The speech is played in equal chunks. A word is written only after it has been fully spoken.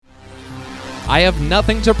I have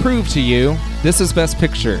nothing to prove to you. This is Best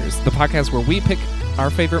Pictures, the podcast where we pick our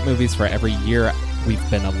favorite movies for every year we've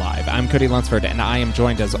been alive. I'm Cody Lunsford, and I am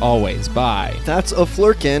joined as always by... That's a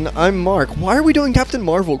Flurkin. I'm Mark. Why are we doing Captain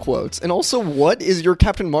Marvel quotes? And also, what is your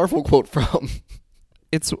Captain Marvel quote from?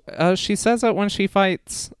 It's she says it when she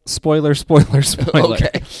fights. Spoiler, spoiler, spoiler.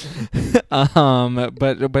 Okay.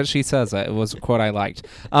 But she says it. It was a quote I liked.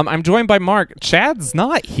 I'm joined by Mark. Chad's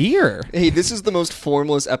not here. Hey, this is the most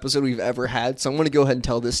formless episode we've ever had, so I'm going to go ahead and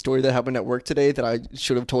tell this story that happened at work today that I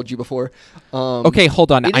should have told you before. Okay,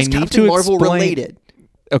 hold on. It is I need Captain to Marvel explain. related.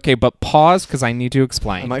 Okay, but pause because I need to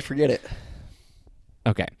explain. I might forget it.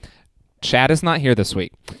 Okay. Chad is not here this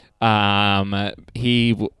week. I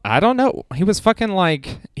don't know. He was fucking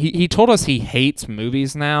like, he told us he hates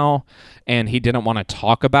movies now and he didn't want to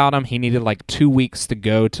talk about them. He needed like 2 weeks to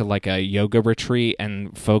go to like a yoga retreat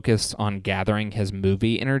and focus on gathering his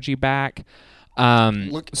movie energy back.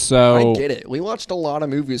 Look, so I get it. We watched a lot of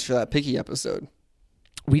movies for that picky episode.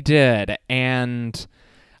 we did. And,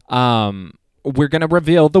 we're going to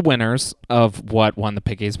reveal the winners of what won the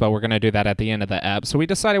pickies, but we're going to do that at the end of the ep. So we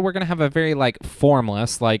decided we're going to have a very,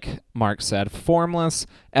 formless, like Mark said, formless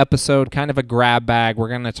episode, kind of a grab bag. We're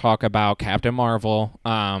going to talk about Captain Marvel,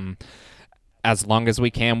 as long as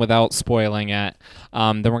we can without spoiling it.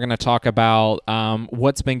 Then we're going to talk about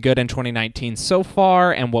what's been good in 2019 so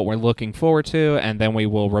far and what we're looking forward to, and then we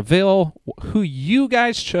will reveal who you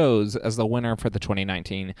guys chose as the winner for the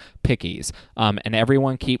 2019 pickies. And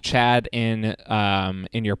everyone keep Chad in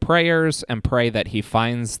your prayers and pray that he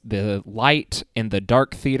finds the light in the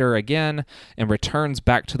dark theater again and returns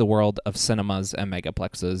back to the world of cinemas and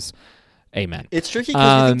megaplexes. Amen. It's tricky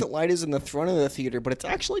because you think the light is in the front of the theater, but it's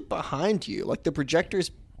actually behind you. Like, the projector's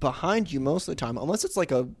behind you most of the time, unless it's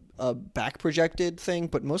like a back projected thing,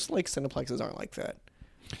 but most cineplexes aren't like that.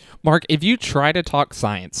 Mark, if you try to talk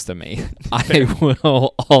science to me, I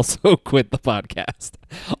will also quit the podcast.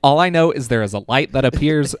 All I know is there is a light that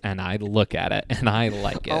appears, and I look at it, and I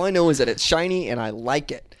like it. All I know is that it's shiny, and I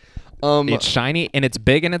like it. It's shiny, and it's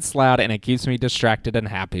big, and it's loud, and it keeps me distracted and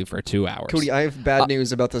happy for 2 hours. Cody, I have bad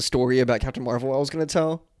news about the story about Captain Marvel I was going to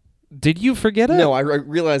tell. Did you forget it? No, I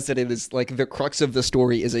realized that it is, the crux of the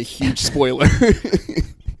story is a huge spoiler.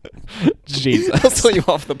 Jesus. I'll tell you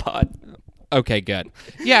off the pod. Okay, good.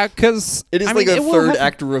 Yeah, because... It is a third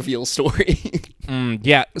act reveal story.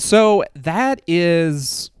 Yeah, so that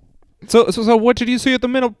is... So what did you see at the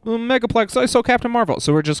Megaplex? I saw Captain Marvel.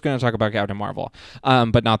 So we're just going to talk about Captain Marvel,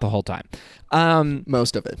 but not the whole time.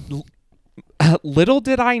 Most of it. Little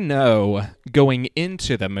did I know going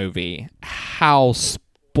into the movie how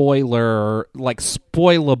spoilable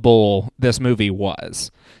this movie was.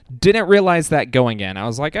 Didn't realize that going in. I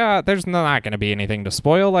was like, there's not going to be anything to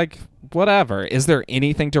spoil. Like, whatever. Is there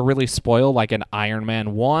anything to really spoil, like an Iron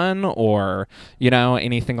Man 1 or,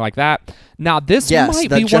 anything like that? Now, this might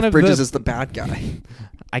be Jeff one of Bridges is the bad guy.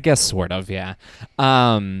 I guess sort of, yeah.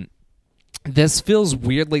 This feels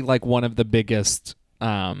weirdly like one of the biggest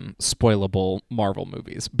spoilable Marvel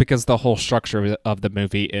movies because the whole structure of the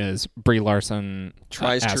movie is Brie Larson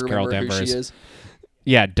tries as to Carol remember Danvers. who she is.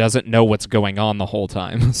 Yeah, doesn't know what's going on the whole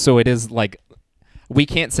time. So it is we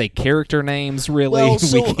can't say character names really. Well,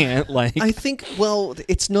 so we can't I think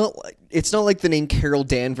it's not like the name Carol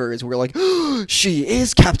Danvers. We're like, oh, she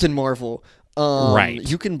is Captain Marvel. Right.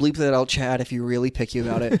 You can bleep that out, Chad, if you really picky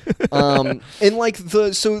about it. And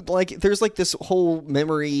there's this whole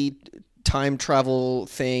memory time travel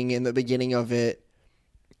thing in the beginning of it.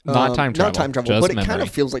 Not time travel, but it memory. kind of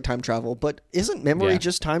feels like time travel. But isn't memory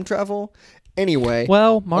just time travel? Anyway,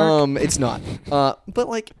 well, Mark, it's not.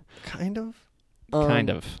 But kind of. Kind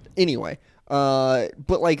of. Anyway, but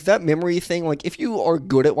that memory thing, if you are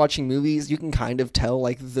good at watching movies, you can kind of tell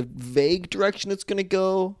the vague direction it's gonna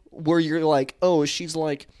go. Where you're like, oh, she's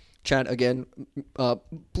like. Chad, again,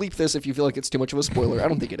 bleep this if you feel like it's too much of a spoiler. I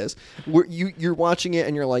don't think it is. You're watching it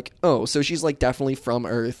and you're like, oh, so she's definitely from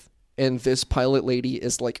Earth, and this pilot lady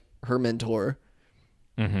is her mentor.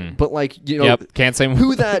 Mm-hmm. But yep, can't say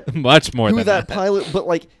who that much more who than that pilot.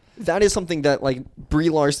 But that is something that Brie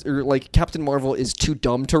Larson or Captain Marvel is too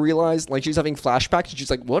dumb to realize. She's having flashbacks and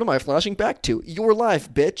she's like, what am I flashing back to? Your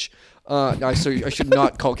life, bitch. So I should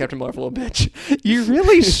not call Captain Marvel a bitch. You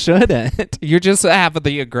really shouldn't. You just have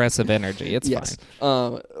the aggressive energy. It's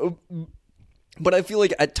fine. But I feel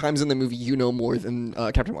like at times in the movie, more than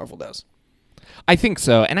Captain Marvel does. I think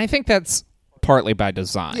so, and I think that's partly by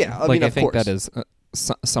design. Yeah, I mean, I think course. that is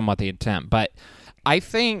somewhat the intent. But I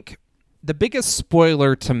think the biggest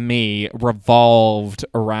spoiler to me revolved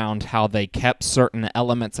around how they kept certain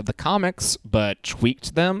elements of the comics but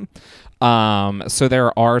tweaked them. So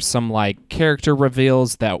there are some like character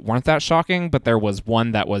reveals that weren't that shocking, but there was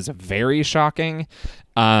one that was very shocking,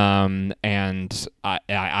 and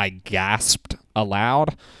I gasped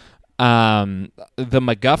aloud. The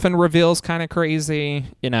MacGuffin reveal's kind of crazy,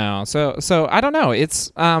 So I don't know.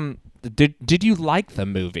 It's did you like the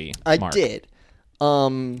movie, Mark? I did.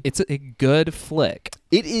 It's a good flick.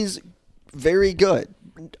 It is very good.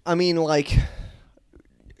 I mean, like,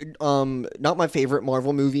 not my favorite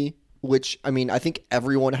Marvel movie, which, I mean, I think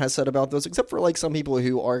everyone has said about those, except for, like, some people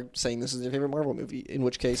who are saying this is their favorite Marvel movie, in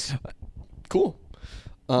which case, cool.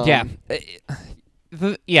 Yeah.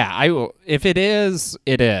 I will. If it is,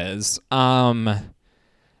 it is. And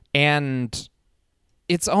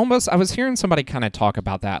it's almost, I was hearing somebody kind of talk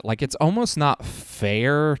about that. Like, it's almost not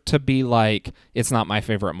fair to be like, it's not my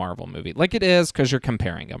favorite Marvel movie. Like, it is because you're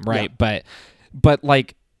comparing them, right? Yeah. But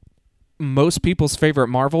like, most people's favorite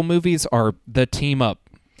Marvel movies are the team up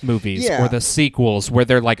movies or the sequels where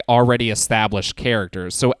they're like already established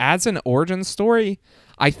characters. So as an origin story,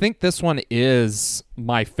 I think this one is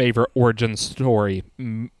my favorite origin story.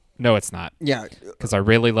 No, it's not. Yeah. Because I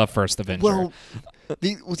really love First Avenger. Well,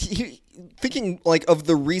 thinking like of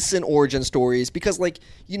the recent origin stories, because like,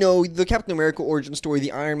 the Captain America origin story,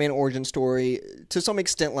 the Iron Man origin story, to some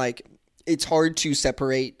extent, like, it's hard to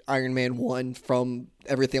separate Iron Man 1 from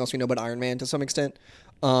everything else we know about Iron Man to some extent.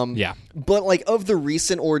 But like of the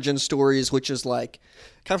recent origin stories, which is like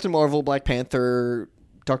Captain Marvel, Black Panther,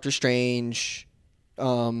 Doctor Strange,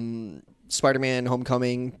 Spider-Man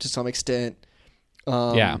Homecoming to some extent.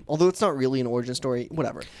 Although it's not really an origin story,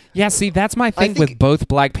 whatever. Yeah, see, that's my thing with both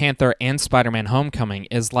Black Panther and Spider-Man Homecoming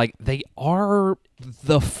is like they are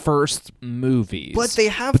the first movies, but they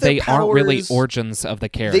have but their they powers, aren't really origins of the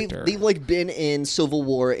character. They've like been in Civil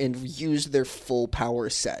War and used their full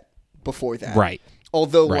power set before that, right?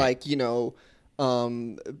 Although, like,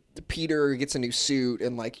 Peter gets a new suit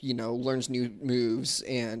and like learns new moves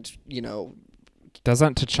and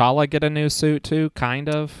Doesn't T'Challa get a new suit too? Kind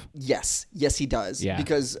of. Yes, he does. Yeah,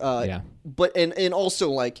 because but and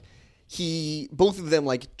also like both of them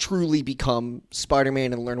like truly become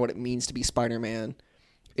Spider-Man and learn what it means to be Spider-Man,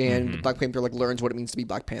 and Black Panther like learns what it means to be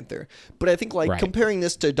Black Panther. But I think like comparing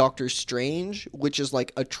this to Doctor Strange, which is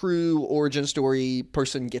like a true origin story,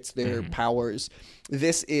 person gets their powers.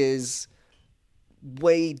 This is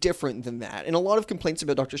way different than that. And a lot of complaints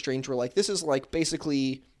about Doctor Strange were like, this is like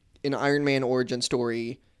basically an Iron Man origin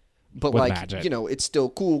story, but with like magic. It's still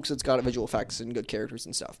cool because it's got visual effects and good characters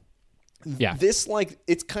and stuff. Yeah, this like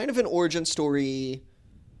it's kind of an origin story,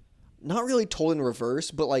 not really told in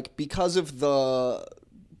reverse, but like because of the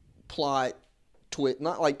plot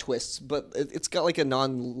not like twists, but it's got like a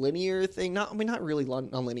non-linear thing. Not really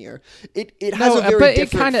non-linear. It has a very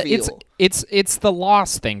different feel. It's the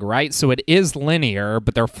Lost thing, right? So it is linear,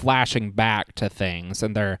 but they're flashing back to things,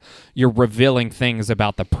 and you're revealing things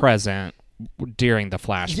about the present during the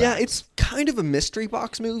flashback. Yeah, it's kind of a mystery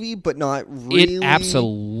box movie, but not really. It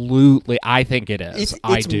absolutely, I think it is.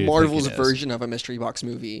 It's Marvel's version of a mystery box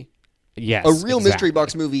movie. Yes, a real mystery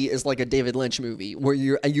box movie is like a David Lynch movie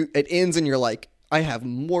where it ends and you're like, I have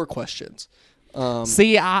more questions.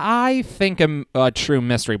 See, I think a true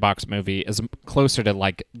mystery box movie is closer to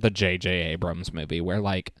like the J.J. Abrams movie, where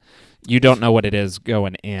like you don't know what it is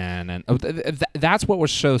going in, and that's what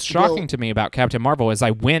was so shocking to me about Captain Marvel is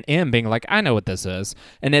I went in being like, I know what this is,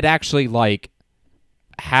 and it actually like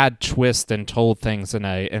had twists and told things in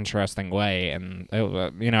an interesting way, and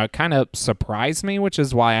it kind of surprised me, which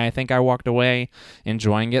is why I think I walked away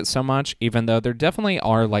enjoying it so much, even though there definitely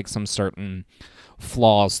are like some certain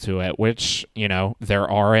flaws to it, which there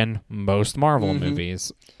are in most Marvel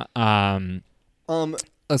movies. Go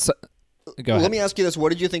ahead. Let me ask you this: what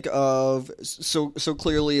did you think of so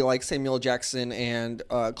clearly like Samuel Jackson and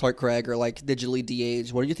Clark Gregg are like digitally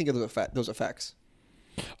de-aged? What do you think of those effects?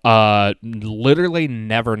 Literally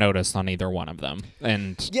never noticed on either one of them,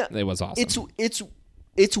 and it was awesome.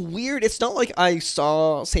 It's weird. It's not like I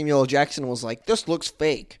saw Samuel L. Jackson and was like, this looks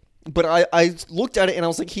fake, but I looked at it and I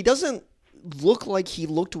was like, he doesn't look like he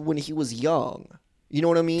looked when he was young. You know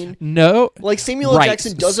what I mean? No, like Samuel L.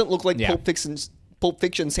 Jackson doesn't look like Pulp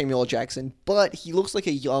Fiction Samuel L. Jackson, but he looks like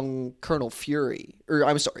a young Colonel Fury, or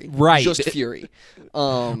I'm sorry, just Fury.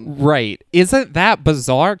 Right. Isn't that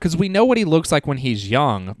bizarre? Because we know what he looks like when he's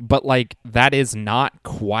young, but like that is not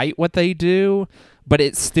quite what they do. But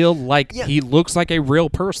it's still like he looks like a real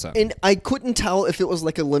person. And I couldn't tell if it was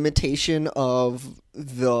like a limitation of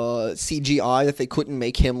the CGI that they couldn't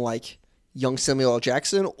make him like young Samuel L.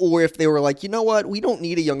 Jackson, or if they were like, you know what, we don't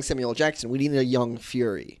need a young Samuel L. Jackson, we need a young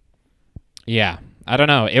Fury. Yeah. I don't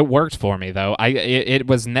know. It worked for me though. It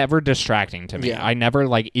was never distracting to me. Yeah. I never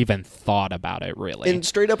like even thought about it really. And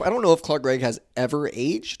straight up, I don't know if Clark Gregg has ever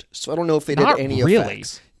aged, so I don't know if they Not did any really.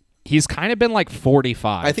 effects. He's kind of been like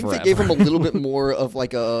 45. I think forever. they gave him a little bit more of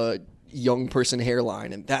like a young person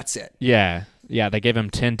hairline, and that's it. Yeah. They gave him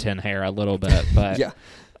Tintin hair a little bit, but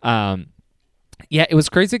Yeah. Yeah, it was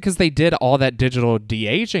crazy because they did all that digital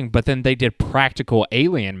de-aging, but then they did practical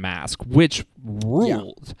alien mask, which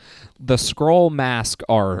ruled. The Skrull mask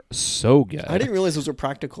are so good. I didn't realize those were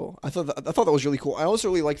practical. I thought that was really cool. I also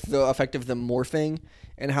really liked the effect of them morphing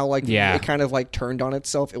and how like it kind of like turned on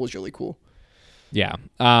itself. It was really cool. Yeah.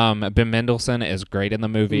 Ben Mendelsohn is great in the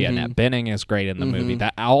movie, and Annette Bening is great in the movie.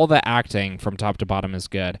 That all the acting from top to bottom is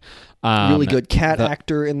good. Really good cat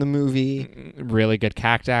actor in the movie. Really good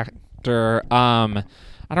cat actor. I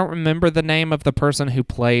don't remember the name of the person who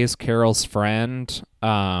plays Carol's friend.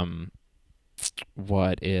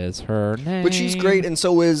 What is her name? But she's great, and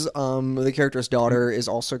so is the character's daughter is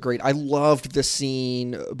also great. I loved the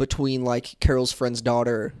scene between like Carol's friend's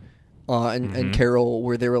daughter and Carol,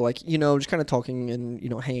 where they were like, just kind of talking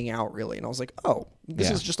and hanging out really. And I was like, oh, this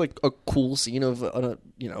is just like a cool scene of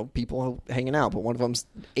people hanging out, but one of them's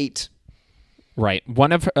 8. Right.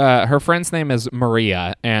 One of her friend's name is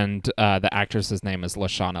Maria, and the actress's name is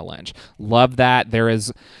Lashana Lynch. Love that.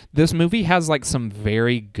 This movie has like some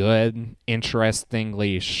very good,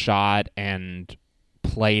 interestingly shot and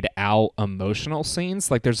played out emotional scenes.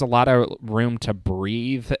 Like there's a lot of room to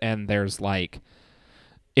breathe, and there's like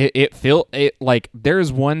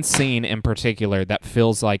there's one scene in particular that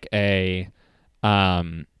feels like a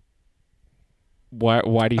Why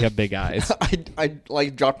do you have big eyes? I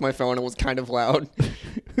like dropped my phone and was kind of loud.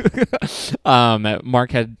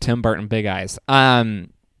 Mark had Tim Burton big eyes. I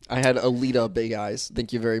had Alita big eyes.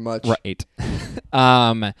 Thank you very much. Right.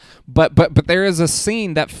 But there is a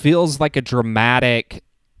scene that feels like a dramatic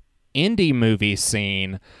indie movie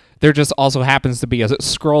scene. There just also happens to be a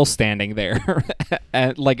Skrull standing there,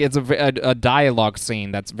 and like it's a dialogue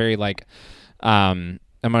scene that's very like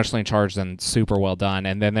emotionally charged and super well done.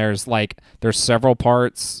 And then there's several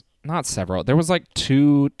parts, not several. There was like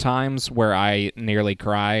 2 times where I nearly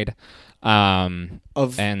cried.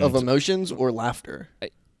 Of emotions or laughter.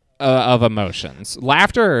 Of emotions,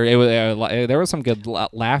 laughter. There was some good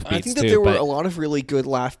laugh beats. I think that there were a lot of really good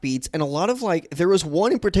laugh beats, and a lot of like there was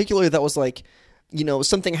one in particular that was like,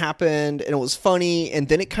 something happened and it was funny, and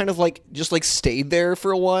then it kind of like just like stayed there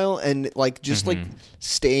for a while, and like just like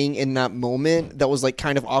staying in that moment that was like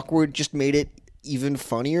kind of awkward just made it even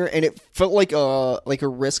funnier, and it felt like a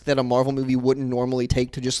risk that a Marvel movie wouldn't normally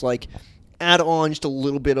take, to just like add on just a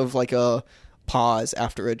little bit of like a pause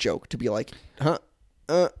after a joke to be like,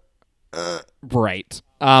 Right.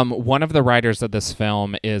 One of the writers of this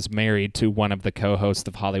film is married to one of the co-hosts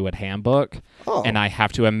of Hollywood Handbook, and I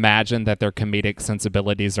have to imagine that their comedic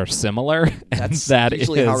sensibilities are similar. That's that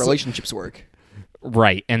usually how relationships work.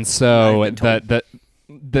 Right, and so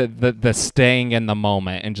the staying in the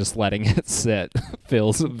moment and just letting it sit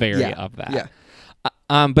feels very of that. Yeah.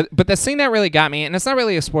 But the scene that really got me, and it's not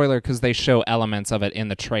really a spoiler because they show elements of it in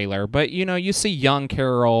the trailer, but you see young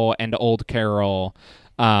Carol and old Carol.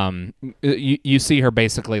 You see her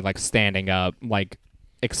basically like standing up, like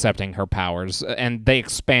accepting her powers, and they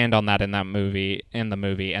expand on that in the movie,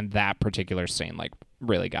 and that particular scene like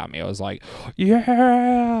really got me. I was like,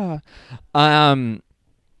 yeah.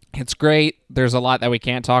 It's great. There's a lot that we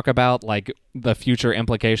can't talk about, like the future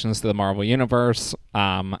implications to the Marvel Universe.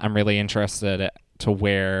 I'm really interested to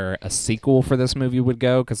where a sequel for this movie would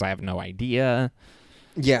go, because I have no idea.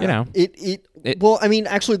 Yeah, well, I mean,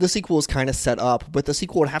 actually, the sequel is kind of set up, but the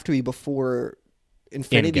sequel would have to be before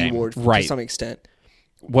Infinity War to some extent.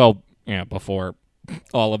 Well, before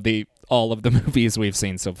all of the movies we've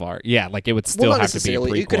seen so far. Yeah, like it would still have to be a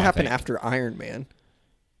prequel. It could happen after Iron Man,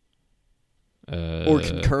 or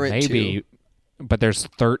concurrent maybe. to. But there's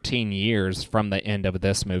 13 years from the end of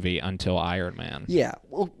this movie until Iron Man. Yeah.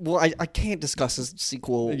 Well, I can't discuss this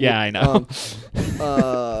sequel. Yeah, I know.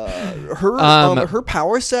 Her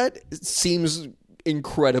power set seems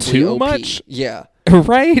incredibly too OP. much. Yeah.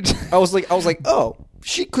 Right. I was like, oh,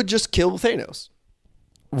 she could just kill Thanos.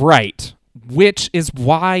 Right. Which is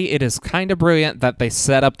why it is kind of brilliant that they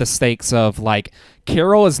set up the stakes of, like,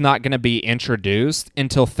 Carol is not going to be introduced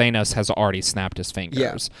until Thanos has already snapped his fingers.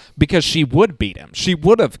 Yeah. Because she would beat him. She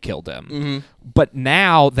would have killed him. Mm-hmm. But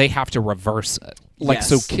now they have to reverse it. Like,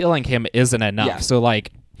 so killing him isn't enough. Yeah. So,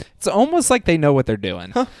 like, it's almost like they know what they're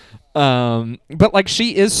doing. Huh. But, like,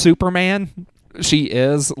 she is Superman. She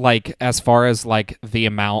is, like, as far as, like, the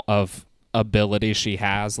amount of ability she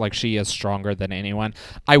has. Like, she is stronger than anyone.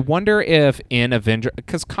 I wonder if in Avenger,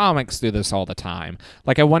 because comics do this all the time.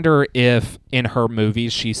 Like, I wonder if in her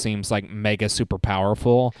movies she seems like mega super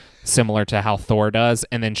powerful, similar to how Thor does,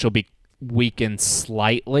 and then she'll be weakened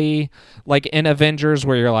slightly, like in Avengers,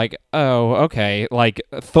 where you're like, oh, okay, like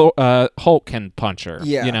Hulk can punch her.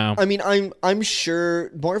 Yeah, you know. I mean, I'm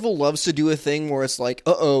sure Marvel loves to do a thing where it's like,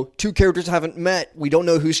 two characters haven't met, we don't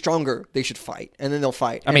know who's stronger, they should fight, and then they'll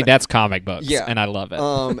fight. I mean, that's comic books, yeah, and I love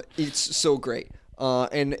it. It's so great.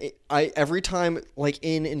 I every time, like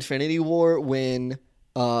in Infinity War, when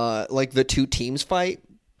like the two teams fight.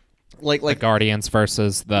 Like the Guardians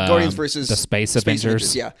versus the Space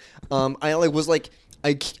Avengers. Yeah. I was like,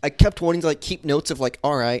 I kept wanting to like keep notes of like,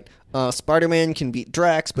 all right, Spider-Man can beat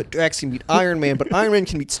Drax, but Drax can beat Iron Man, but Iron Man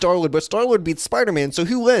can beat Star-Lord, but Star-Lord beats Spider-Man, so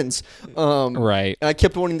who wins? Right. And I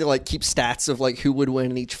kept wanting to like keep stats of like who would win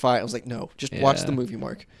in each fight. I was like, no, just watch the movie,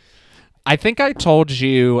 Mark. I think I told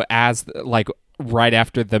you as like right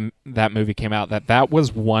after that movie came out that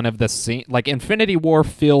was one of the scenes. Like, Infinity War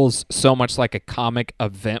feels so much like a comic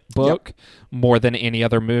event book more than any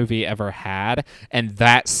other movie ever had, and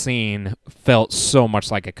that scene felt so much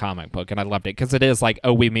like a comic book, and I loved it because it is like,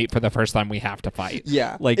 oh, we meet for the first time, we have to fight.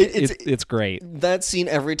 Yeah, like it's great. That scene,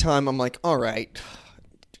 every time I'm like, all right,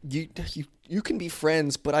 you can be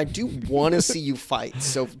friends, but I do want to see you fight.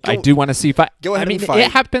 So I do want to see fight. Go ahead and fight. fight.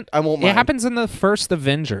 It happened. I won't mind. It happens in the first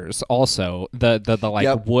Avengers also. The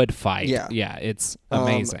like wood fight. Yeah, it's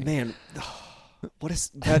amazing. Man, what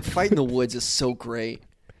is that fight in the woods is so great.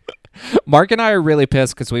 Mark and I are really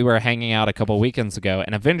pissed because we were hanging out a couple weekends ago,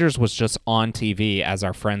 and Avengers was just on TV as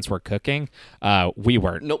our friends were cooking. We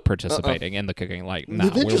weren't participating in the cooking. Like, no,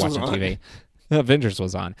 we were watching TV. Avengers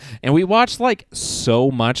was on, and we watched like so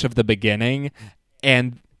much of the beginning,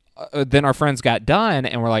 and then our friends got done,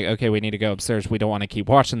 and we're like, okay, we need to go upstairs. We don't want to keep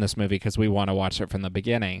watching this movie because we want to watch it from the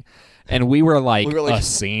beginning. And we were like a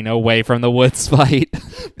scene away from the woods fight.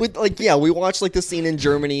 But like, yeah, we watched like the scene in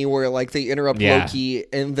Germany where like they interrupt Loki,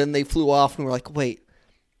 and then they flew off, and we're like, wait,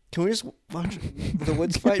 can we just watch the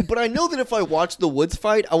woods fight? But I know that if I watched the woods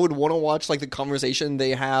fight, I would want to watch like the conversation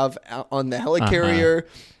they have on the helicarrier.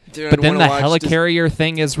 But then the helicarrier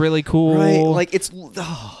thing is really cool. Right, like it's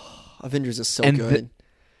Avengers is so good.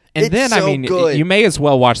 You may as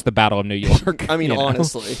well watch the Battle of New York. I mean,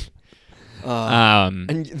 honestly. And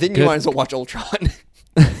then you might as well watch Ultron.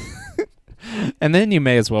 And then you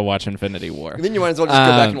may as well watch Infinity War. And then you might as well just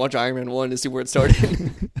go back and watch Iron Man 1 to see where it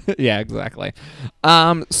started. Yeah, exactly.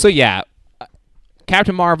 So yeah,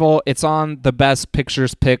 Captain Marvel, it's on the Best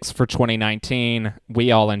Pictures picks for 2019.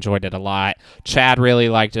 We all enjoyed it a lot. Chad really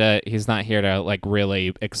liked it. He's not here to like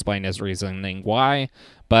really explain his reasoning why,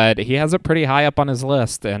 but he has it pretty high up on his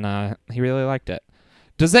list, and he really liked it.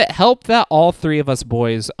 Does it help that all three of us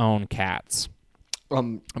boys own cats?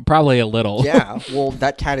 Probably a little. Yeah, well,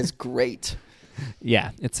 that cat is great.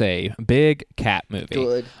 Yeah, it's a big cat movie.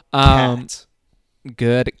 Good cat.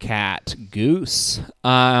 Good cat. Goose.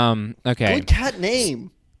 Okay. Good cat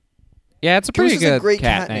name. Yeah, it's a pretty Goose is a good great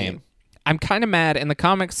cat name. I'm kind of mad. In the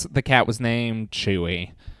comics, the cat was named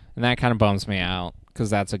Chewie, and that kind of bums me out because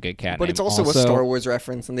that's a good cat name. But it's also a Star Wars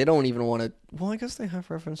reference, and they don't even want to... Well, I guess they have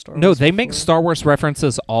referenced Star Wars. No, they make Star Wars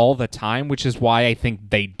references all the time, which is why I think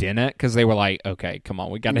they didn't, because they were like, okay, come on,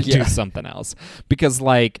 we got to do something else. Because,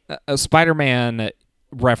 like, Spider-Man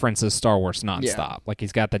references Star Wars nonstop. Yeah. Like,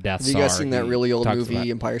 he's got the Death Star. Have you guys seen that really old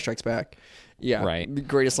movie, Empire Strikes Back? Yeah. Right. The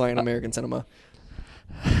greatest line in American cinema.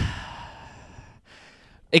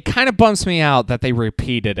 It kind of bums me out that they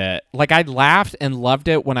repeated it. Like, I laughed and loved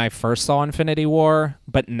it when I first saw Infinity War,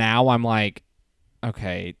 but now I'm like,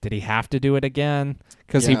 okay, did he have to do it again?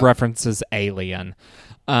 Because he references Alien.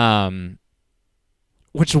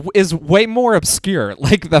 Which is way more obscure.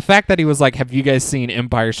 Like, the fact that he was like, have you guys seen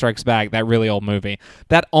Empire Strikes Back, that really old movie?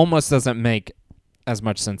 That almost doesn't make as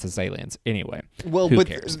much sense as Aliens. Anyway, well, but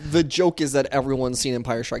cares? The joke is that everyone's seen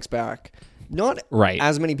Empire Strikes Back. Not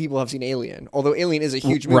as many people have seen Alien, although Alien is a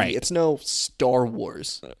huge movie. Right. It's no Star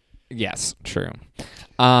Wars. Yes, true.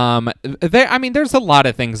 There's a lot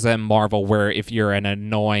of things in Marvel where if you're an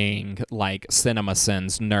annoying, like,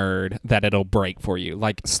 CinemaSins nerd, that it'll break for you.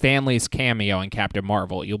 Like, Stanley's cameo in Captain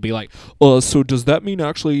Marvel. You'll be like, so does that mean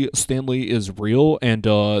actually Stanley is real and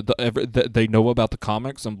they know about the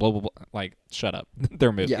comics and blah, blah, blah? Like, shut up.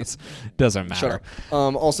 They're movies. Yeah. Doesn't matter. Shut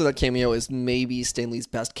up. Also, that cameo is maybe Stanley's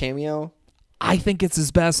best cameo. I think it's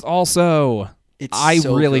his best also. I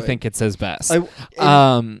really think it's his best.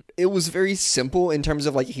 It was very simple in terms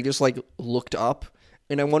of like he just like looked up,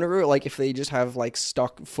 and I wonder like if they just have like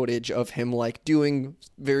stock footage of him like doing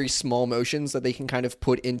very small motions that they can kind of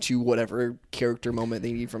put into whatever character moment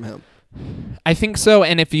they need from him. I think so.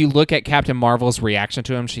 And if you look at Captain Marvel's reaction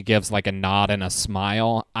to him, she gives like a nod and a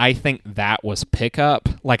smile. I think that was pickup.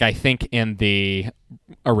 Like, I think in the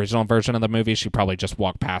original version of the movie, she probably just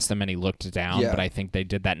walked past him and he looked down. Yeah. But I think they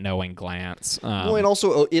did that knowing glance. Well, and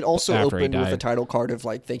also it also after he opened with died. a title card of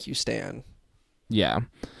like "Thank you, Stan." Yeah.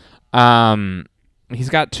 He's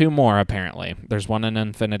got 2 more apparently. There's one in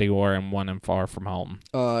Infinity War and one in Far From Home.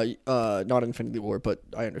 Not Infinity War, but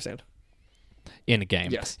I understand. In a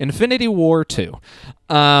game. Yes. Infinity War 2.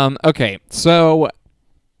 Okay, so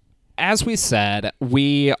as we said,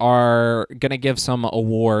 we are going to give some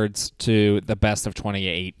awards to the best of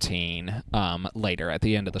 2018 later at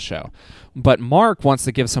the end of the show. But Mark wants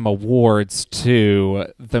to give some awards to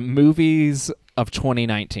the movies of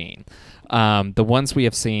 2019, the ones we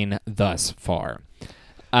have seen thus far.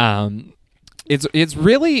 It's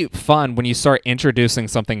really fun when you start introducing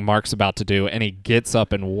something Mark's about to do and he gets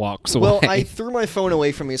up and walks away. Well, I threw my phone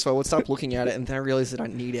away from me, so I would stop looking at it, and then I realized that I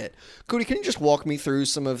need it. Cody, can you just walk me through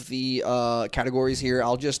some of the categories here?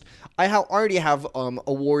 Already have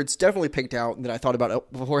awards definitely picked out that I thought about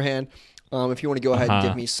beforehand. If you want to go ahead and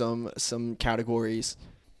give me some categories.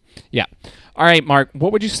 Yeah. All right, Mark,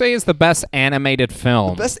 what would you say is the best animated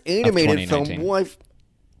film? Best animated film. Well,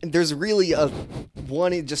 there's really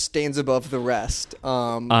one. It just stands above the rest.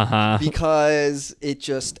 Because it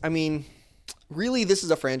just. I mean, really, this is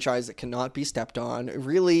a franchise that cannot be stepped on.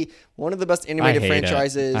 Really, one of the best animated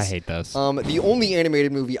franchises. I hate this. The only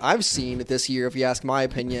animated movie I've seen this year, if you ask my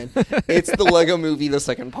opinion, it's the Lego Movie, the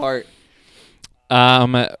second part.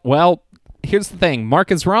 Well, here's the thing. Mark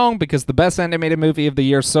is wrong because the best animated movie of the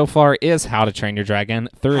year so far is How to Train Your Dragon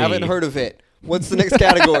 3. Haven't heard of it. What's the next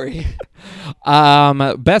category?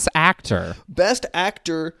 Best actor. Best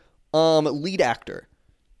actor, lead actor.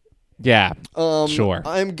 Yeah, sure.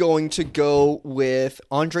 I'm going to go with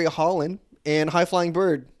Andre Holland and High Flying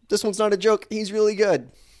Bird. This one's not a joke. He's really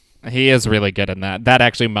good. He is really good in that. That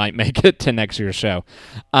actually might make it to next year's show.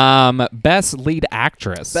 Best lead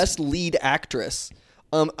actress. Best lead actress.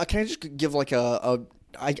 Can I just give like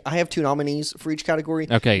I have 2 nominees for each category.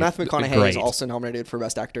 Okay, Matthew McConaughey great. is also nominated for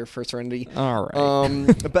Best Actor for Serenity. All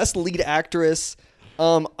right. Best lead actress.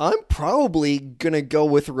 I'm probably gonna go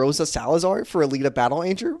with Rosa Salazar for Alita Battle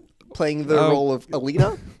Angel, playing the role of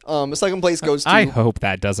Alita. Second place goes to. I hope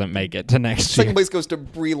that doesn't make it to next year. Second place goes to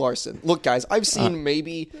Brie Larson. Look, guys, I've seen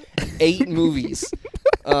maybe 8 movies.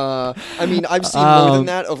 I mean, I've seen more than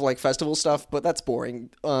that of like festival stuff, but that's boring.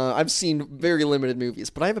 I've seen very limited movies,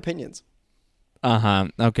 but I have opinions.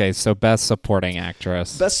 Okay, so best supporting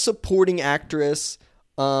actress. Best supporting actress.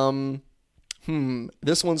 This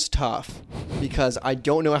one's tough because I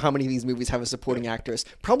don't know how many of these movies have a supporting actress.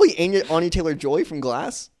 Probably Anya Taylor-Joy from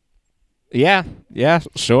Glass. Yeah,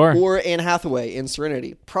 sure. Or Anne Hathaway in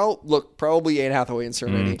Serenity. Probably Anne Hathaway in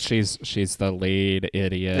Serenity. She's the lead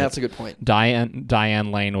idiot. That's a good point.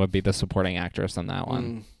 Diane Lane would be the supporting actress in that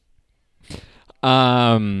one.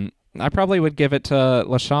 I probably would give it to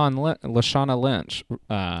Lashana Lynch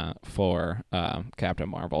for Captain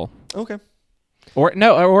Marvel. Okay. Or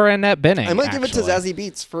Annette Bening. I might give it to Zazie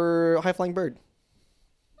Beetz for High Flying Bird.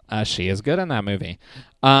 She is good in that movie.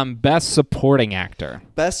 Best supporting actor.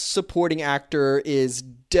 Best supporting actor is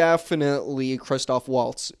definitely Christoph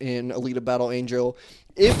Waltz in Alita Battle Angel.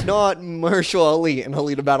 If not, Marshall Ali in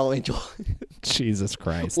Alita Battle Angel. Jesus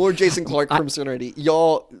Christ. Or Jason Clarke from Serenity.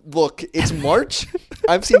 Y'all, look, it's March.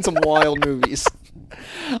 I've seen some wild movies.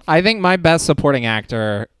 I think my best supporting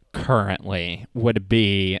actor currently would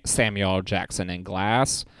be Samuel L. Jackson in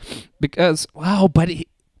Glass. Because, the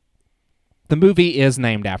movie is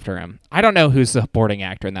named after him. I don't know who's the supporting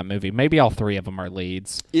actor in that movie. Maybe all 3 of them are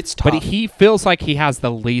leads. It's tough. But he feels like he has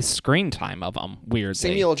the least screen time of them, weirdly.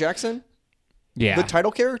 Samuel L. Jackson? Yeah. The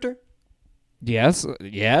title character? Yes.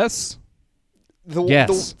 Yes.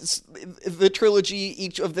 The trilogy,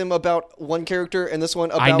 each of them about one character, and this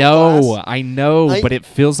one about Glass. I know, but it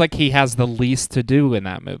feels like he has the least to do in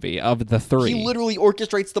that movie of the 3. He literally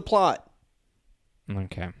orchestrates the plot.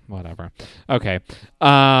 Okay, whatever. Okay.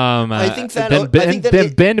 I think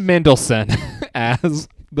that Ben Mendelsohn as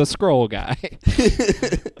the scroll guy.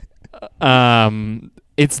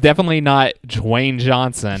 It's definitely not Dwayne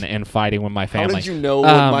Johnson in Fighting With My Family. How did you know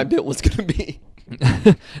what my bit was going to be?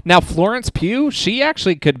 Now, Florence Pugh, she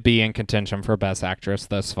actually could be in contention for Best Actress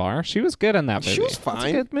thus far. She was good in that movie. She was fine. It's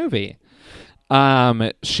a good movie.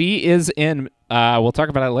 She is in, we'll talk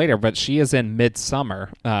about it later, but she is in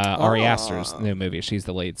Midsummer, Ari Aster's new movie. She's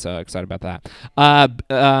the lead, so excited about that.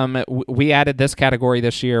 We added this category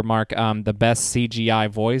this year, Mark, the Best CGI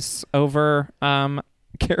Voiceover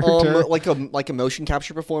character. Like a motion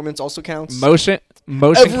capture performance also counts. Motion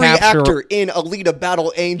Every capture. actor in Alita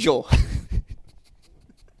Battle Angel.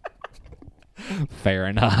 Fair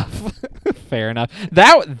enough. Fair enough.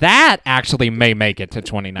 That actually may make it to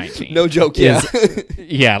 2019. No joke. Yeah.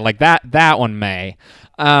 Yeah, like that one may.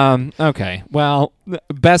 Okay. Well,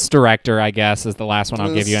 best director, I guess, is the last one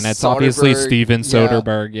I'll give you, and it's obviously Soderbergh. Steven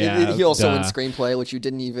Soderbergh. Yeah. He also duh. wins screenplay, which you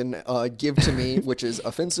didn't even give to me, which is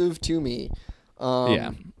offensive to me.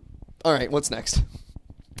 Yeah. All right. What's next?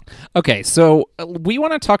 Okay, so we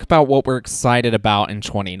want to talk about what we're excited about in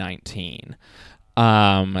 2019.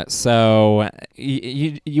 So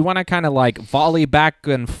you want to kind of like volley back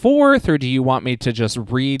and forth, or do you want me to just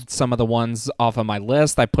read some of the ones off of my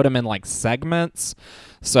list? I put them in like segments.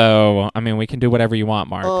 So, I mean, we can do whatever you want,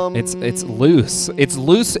 Mark. It's loose. It's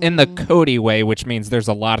loose in the Cody way, which means there's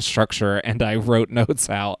a lot of structure, and I wrote notes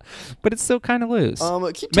out. But it's still kind of loose.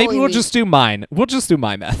 Maybe we'll just do mine. We'll just do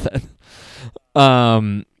my method.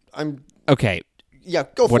 Okay. Yeah,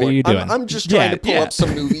 go for it. What are you doing? I'm just trying to pull up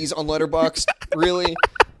some movies on Letterboxd. Really.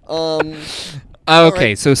 Okay.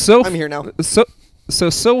 Right. So I'm here now.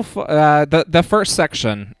 The first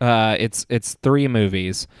section, it's 3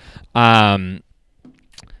 movies.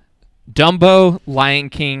 Dumbo, Lion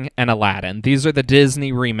King, and Aladdin. These are the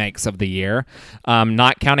Disney remakes of the year.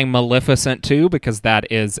 Not counting Maleficent 2, because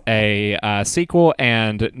that is a sequel,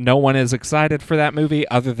 and no one is excited for that movie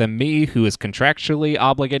other than me, who is contractually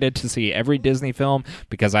obligated to see every Disney film,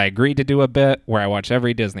 because I agreed to do a bit where I watch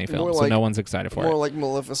every Disney film, so no one's excited for it. More like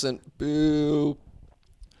Maleficent. Boo.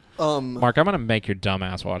 Mark, I'm going to make your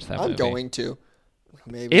dumbass watch that movie. I'm going to.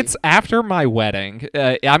 Maybe. It's after my wedding.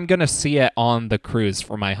 I'm going to see it on the cruise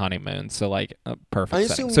for my honeymoon. So, like, perfect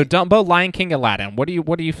setting. So, Dumbo, Lion King, Aladdin. What do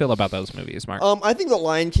you feel about those movies, Mark? I think The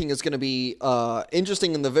Lion King is going to be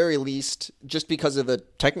interesting in the very least, just because of the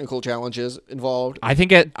technical challenges involved. I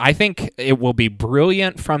think it will be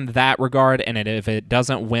brilliant from that regard, and if it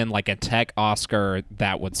doesn't win like a tech Oscar,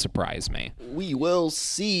 that would surprise me. We will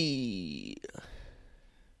see.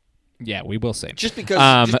 Yeah, we will see. Just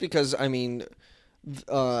because I mean,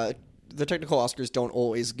 the technical Oscars don't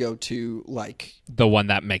always go to like the one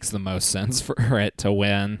that makes the most sense for it to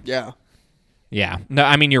win. Yeah. Yeah. No,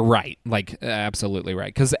 I mean, you're right. Like, absolutely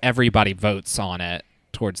right. Because everybody votes on it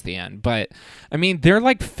towards the end. But, I mean, they're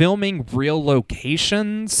like filming real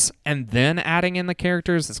locations and then adding in the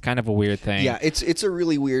characters. It's kind of a weird thing. Yeah, it's a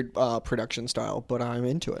really weird production style, but I'm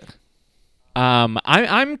into it.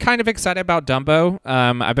 I'm kind of excited about Dumbo.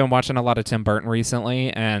 I've been watching a lot of Tim Burton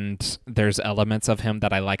recently, and there's elements of him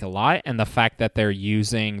that I like a lot. And the fact that they're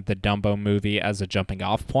using the Dumbo movie as a jumping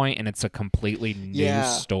off point, and it's a completely new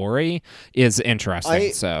story, is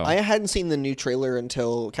interesting. I hadn't seen the new trailer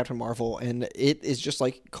until Captain Marvel, and it is just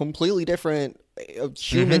like completely different,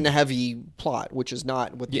 human heavy plot, which is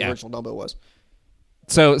not what the original Dumbo was.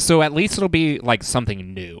 So at least it'll be like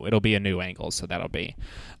something new. It'll be a new angle, so that'll be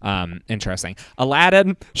interesting.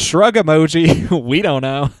 Aladdin, shrug emoji. We don't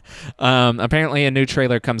know. Apparently a new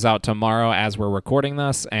trailer comes out tomorrow as we're recording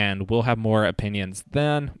this, and we'll have more opinions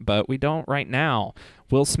then, but we don't right now.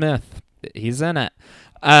 Will Smith, he's in it.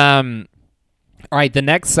 All right, the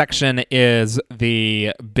next section is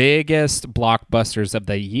the biggest blockbusters of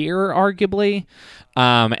the year, arguably,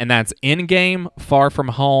 and that's Endgame, Far From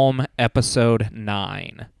Home, Episode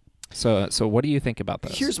 9. So what do you think about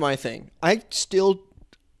this? Here's my thing. I feel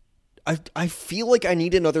like I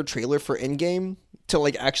need another trailer for Endgame to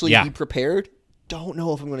like actually be prepared. Don't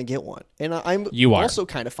know if I'm going to get one, and I'm also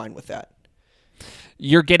kind of fine with that.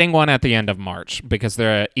 You're getting one at the end of March because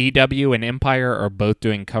EW and Empire are both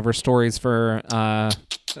doing cover stories for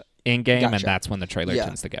Endgame, and that's when the trailer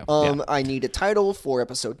tends to go. I need a title for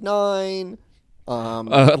Episode 9.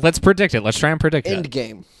 Let's predict it. Let's try and predict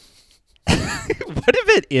Endgame. What if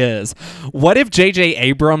it is? What if J.J.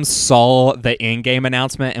 Abrams saw the Endgame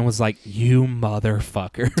announcement and was like, "You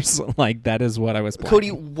motherfuckers!" Like that is what I was planning.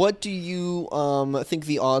 Cody, what do you think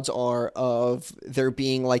the odds are of there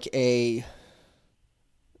being like a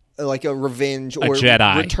revenge or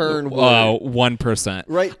Jedi return? 1%.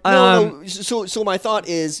 Right. No. So my thought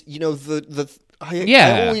is,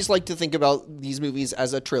 I always like to think about these movies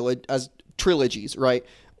as trilogies, right?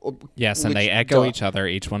 Yes, and they echo each other.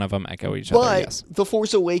 Each one of them echo each other. Yes. The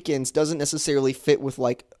Force Awakens doesn't necessarily fit with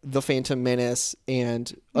like The Phantom Menace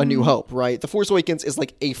and A New Hope, right? The Force Awakens is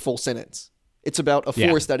like a full sentence. It's about a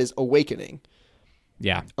force that is awakening.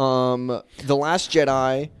 Yeah. The Last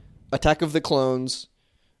Jedi, Attack of the Clones,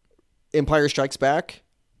 Empire Strikes Back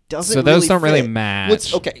doesn't. So those really don't fit. really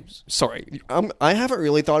match. Okay, sorry. I haven't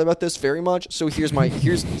really thought about this very much. So here's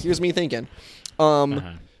me thinking.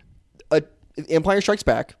 Empire Strikes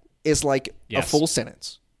Back is like a Yes. full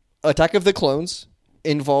sentence. Attack of the Clones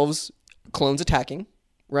involves clones attacking,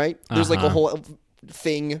 right? There's like a whole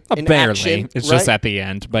thing in Barely. action. It's right? just at the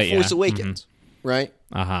end, but yeah. Force Awakens, right?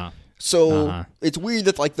 Uh-huh. So it's weird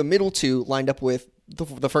that like the middle two lined up with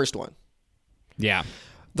the first one. Yeah.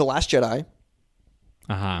 The Last Jedi,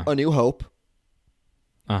 Uh-huh. A New Hope,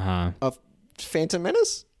 Uh-huh. Phantom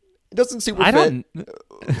Menace. It doesn't super I fit,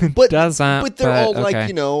 don't... but doesn't, but they're but all like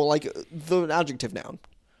okay. like the adjective noun.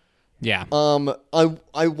 Yeah.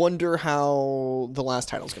 I wonder how the last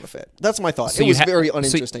title's gonna fit. That's my thought. So it you was ha- very so-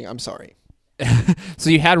 uninteresting. I'm sorry. So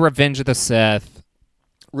you had Revenge of the Sith,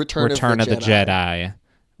 Return of the Jedi.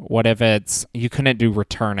 What if it's... You couldn't do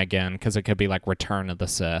Return again because it could be like Return of the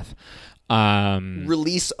Sith.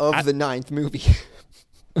 Release of the 9th movie.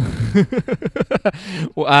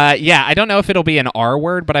 Yeah, I don't know if it'll be an R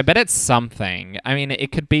word, but I bet it's something. I mean,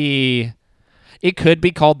 it could be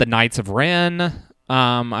called the Knights of Ren.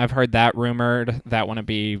 I've heard that rumored. That wouldn't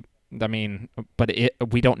be... I mean, but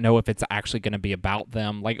we don't know if it's actually going to be about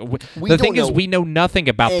them. Like the thing is, we know nothing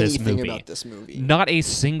about this movie. About this movie. Not a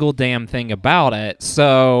single damn thing about it.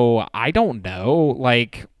 So I don't know.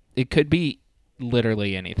 Like it could be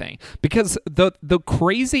literally anything. Because the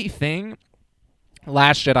crazy thing,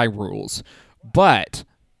 Last Jedi rules, but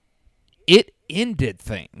it ended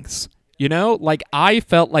things. You know, like I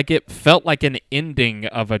felt like it felt like an ending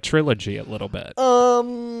of a trilogy a little bit.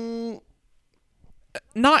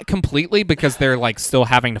 Not completely because they're like still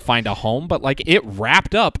having to find a home, but like it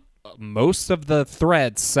wrapped up most of the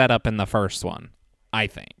threads set up in the first one, I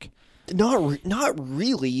think. Not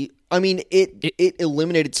really. I mean, it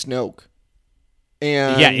eliminated Snoke.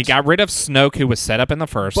 And yeah, it got rid of Snoke, who was set up in the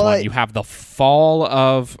first one. You have the fall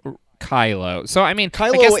of Kylo. So I mean,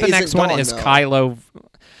 Kylo I guess the isn't next one gone, is though. Kylo.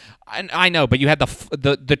 I know, but you had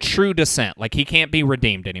the true descent. Like he can't be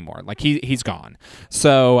redeemed anymore. Like he's gone.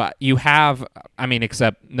 So you have, I mean,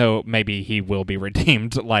 except no, maybe he will be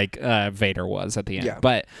redeemed like Vader was at the end. Yeah.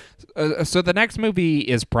 But so the next movie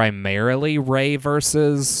is primarily Rey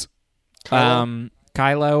versus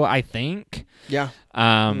Kylo, I think. Yeah,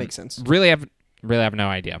 that makes sense. Really have no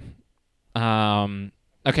idea.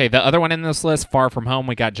 Okay, the other one in this list, Far From Home,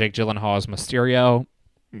 we got Jake Gyllenhaal as Mysterio.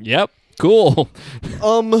 Yep. Cool.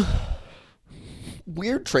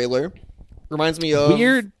 Weird trailer. Reminds me of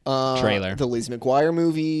trailer. the Lizzie McGuire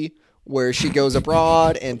movie where she goes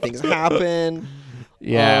abroad and things happen.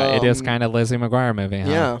 Yeah, it is kind of Lizzie McGuire movie.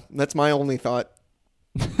 Huh? Yeah, that's my only thought.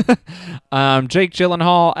 Jake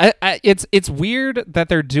Gyllenhaal. It's weird that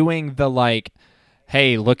they're doing the like,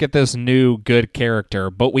 hey, look at this new good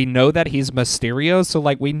character, but we know that he's Mysterio, so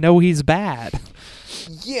like we know he's bad.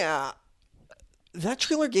 Yeah. That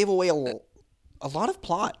trailer gave away a lot of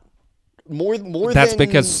plot. More That's than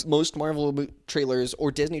because most Marvel trailers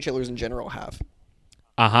or Disney trailers in general have.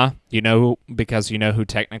 Because you know who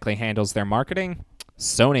technically handles their marketing?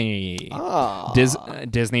 Sony.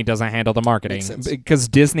 Disney doesn't handle the marketing Makes sense. because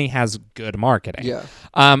Disney has good marketing. Yeah.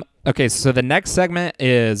 Okay, so the next segment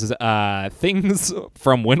is things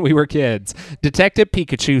from when we were kids. Detective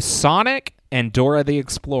Pikachu, Sonic, and Dora the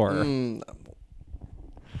Explorer.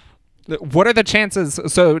 What are the chances?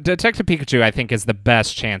 So Detective Pikachu, I think, is the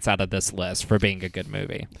best chance out of this list for being a good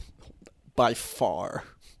movie. By far.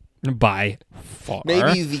 By far.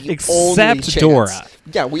 Maybe the Except only chance. Dora.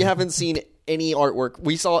 Yeah, we haven't seen any artwork.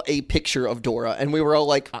 We saw a picture of Dora, and we were all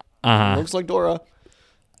like, looks like Dora.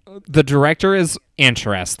 The director is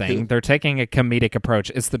interesting. They're taking a comedic approach.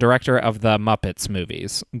 It's the director of the Muppets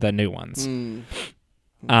movies, the new ones.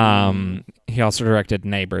 He also directed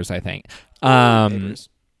Neighbors, I think. Neighbors.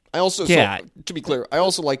 I also, yeah. to be clear, I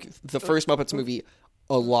also like the first Muppets movie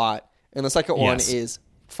a lot, and the second one Yes. is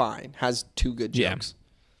fine. Has two good Yeah. jokes.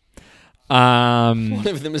 One One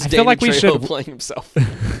of them is I Danny feel like we Trejo should playing himself.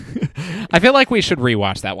 I feel like we should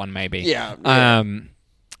rewatch that one maybe. Yeah.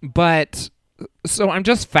 But so I'm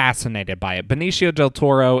just fascinated by it. Benicio del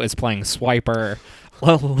Toro is playing Swiper.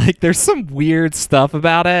 Well, like there's some weird stuff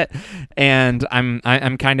about it, and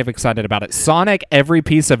I'm kind of excited about it. Sonic, every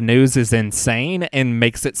piece of news is insane and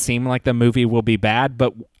makes it seem like the movie will be bad,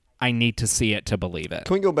 but I need to see it to believe it.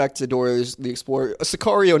 Can we go back to Dora's the Explorer?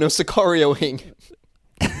 Sicario-ing.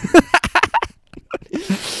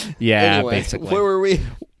 Yeah, Anyway, basically. where were we?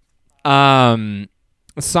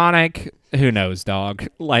 Sonic, who knows, dog?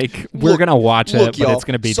 Like we're gonna watch it, but y'all, it's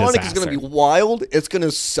gonna be Sonic disaster. is gonna be wild. It's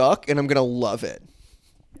gonna suck, and I'm gonna love it.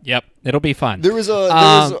 Yep, it'll be fun. There was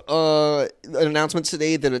an announcement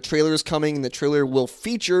today that a trailer is coming, and the trailer will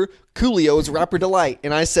feature Coolio as Rapper Delight.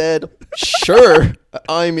 And I said, sure.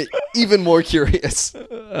 I'm even more curious.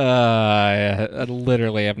 I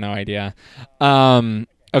literally have no idea.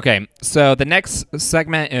 Okay, so the next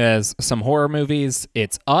segment is some horror movies.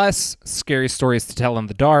 It's Us, Scary Stories to Tell in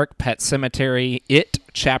the Dark, Pet Cemetery, It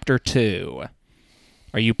Chapter 2.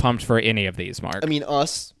 Are you pumped for any of these, Mark? I mean,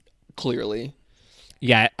 Us, clearly.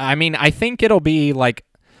 Yeah, I mean, I think it'll be like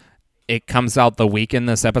it comes out the weekend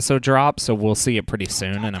this episode drops, so we'll see it pretty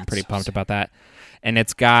soon, and I'm pretty pumped about that. And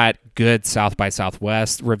it's got good South by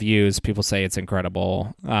Southwest reviews. People say it's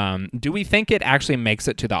incredible. Do we think it actually makes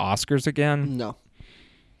it to the Oscars again? No.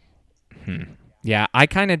 Yeah, I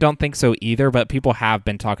kind of don't think so either, but people have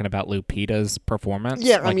been talking about Lupita's performance.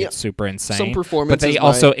 Yeah, I mean, it's super insane. some performances but they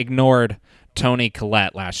also ignored Toni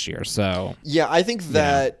Collette last year, so... Yeah, I think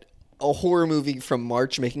that a horror movie from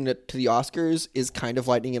March making it to the Oscars is kind of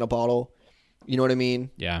lightning in a bottle. You know what I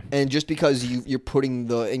mean? Yeah. And just because you're putting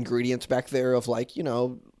the ingredients back there of like, you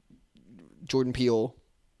know, Jordan Peele,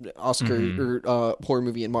 Oscar or horror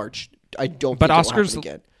movie in March, I don't think it'll happen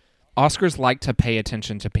again. Oscars like to pay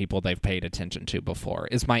attention to people they've paid attention to before,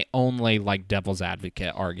 is my only like devil's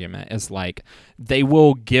advocate argument, is like they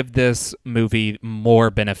will give this movie more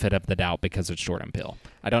benefit of the doubt because it's Jordan Peele.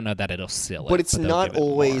 I don't know that it'll seal it. But it's not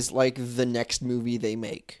always like the next movie they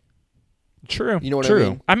make. True. You know what I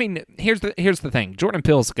mean? I mean, here's the thing. Jordan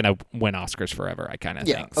Peele's going to win Oscars forever, I kind of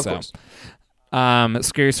think. Of course.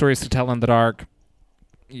 Scary Stories to Tell in the Dark.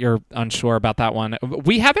 You're unsure about that one.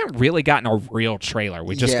 We haven't really gotten a real trailer.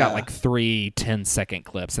 We just got like 3 10-second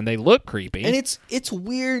clips, and they look creepy. And it's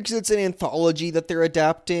weird because it's an anthology that they're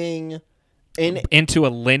adapting and into a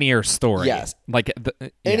linear story. Yes.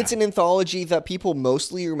 And it's an anthology that people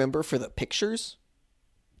mostly remember for the pictures.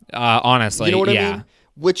 Honestly, you know what I mean?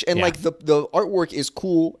 Like the artwork is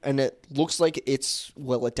cool and it looks like it's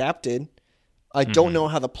well adapted. I don't know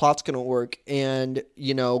how the plot's going to work. And,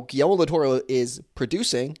 you know, Guillermo del Toro is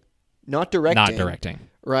producing, not directing.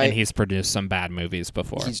 Right? And he's produced some bad movies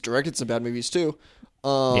before. He's directed some bad movies, too.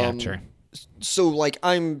 Yeah, sure. So, like,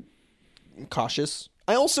 I'm cautious.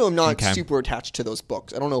 I also am not super attached to those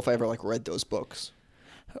books. I don't know if I ever, like, read those books.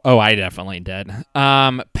 Oh, I definitely did.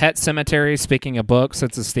 Pet Cemetery, speaking of books,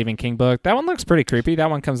 it's a Stephen King book. That one looks pretty creepy. That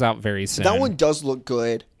one comes out very soon. That one does look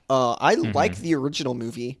good. I like the original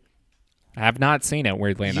movie. I have not seen it,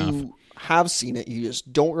 weirdly enough. You have seen it. You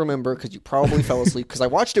just don't remember because you probably fell asleep because I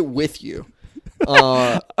watched it with you.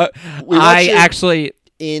 In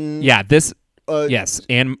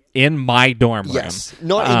my dorm room. Yes,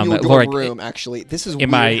 not in your dorm room. Actually, this is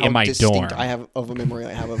in weird my dorm. I have of a memory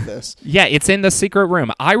I have of this. Yeah, it's in the secret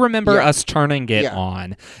room. I remember us turning it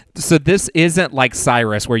on. So this isn't like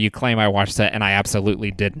Cyrus, where you claim I watched it and I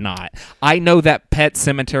absolutely did not. I know that Pet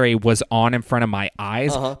Cemetery was on in front of my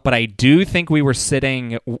eyes, but I do think we were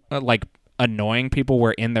sitting like annoying people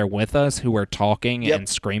were in there with us who were talking and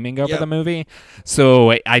screaming over the movie.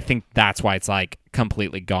 So I think that's why it's like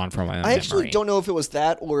completely gone from my memory. I actually don't know if it was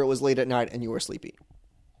that or it was late at night and you were sleepy.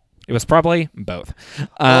 It was probably both.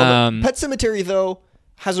 Pet Cemetery, though,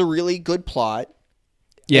 has a really good plot.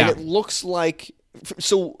 Yeah. And it looks like...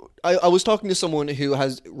 So I was talking to someone who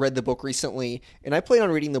has read the book recently, and I plan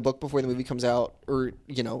on reading the book before the movie comes out, or,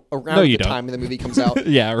 you know, around the time the movie comes out.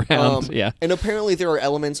 And apparently there are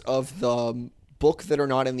elements of the book that are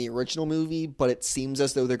not in the original movie, but it seems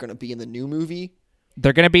as though they're going to be in the new movie.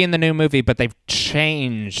 They're going to be in the new movie, but they've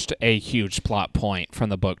changed a huge plot point from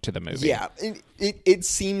the book to the movie. Yeah, it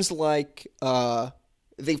seems like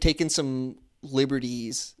they've taken some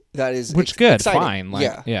liberties. That is good, exciting. fine.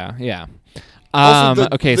 Like, yeah. Also,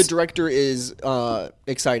 the director is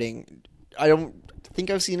exciting. I don't think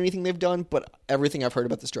I've seen anything they've done, but everything I've heard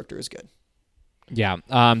about this director is good. Yeah.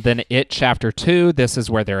 Then It Chapter 2. This is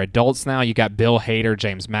where they're adults now. You got Bill Hader,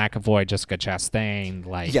 James McAvoy, Jessica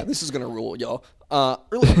Chastain. Yeah, this is gonna rule, y'all. Or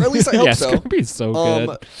at least I hope it's gonna be so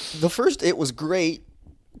good. The first It was great.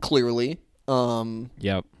 Clearly.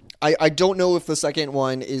 Yep. I don't know if the second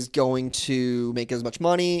one is going to make as much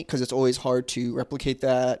money because it's always hard to replicate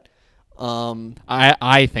that.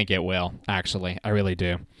 I think it will, actually. I really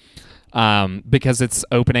do. Because it's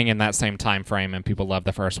opening in that same time frame and people love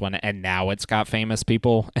the first one, and now it's got famous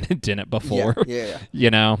people and it didn't before. Yeah.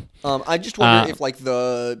 You know? I just wonder if like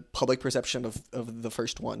the public perception of the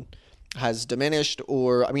first one has diminished,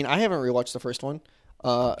 or I mean, I haven't rewatched the first one.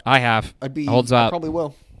 I have. Holds I up. probably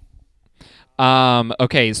will.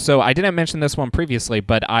 Okay, so I didn't mention this one previously,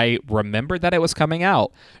 but I remembered that it was coming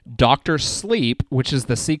out. Doctor Sleep, which is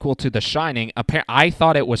the sequel to The Shining. I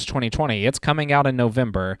thought it was 2020. It's coming out in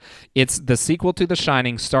November. It's the sequel to The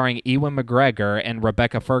Shining, starring Ewan McGregor and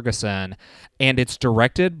Rebecca Ferguson, and it's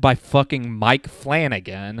directed by fucking Mike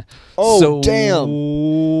Flanagan. Oh,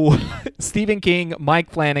 damn. Stephen King,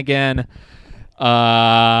 Mike Flanagan.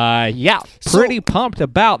 Yeah, pretty pumped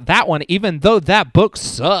about that one, even though that book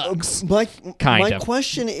sucks. My Kind of.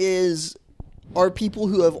 question is, are people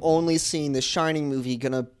who have only seen the Shining movie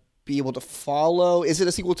gonna be able to follow? Is it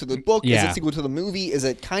a sequel to the book? Is it Yeah. a sequel to the movie? Is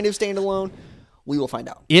it kind of standalone? We will find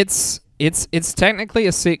out. It's technically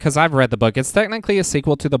a because I've read the book. It's technically a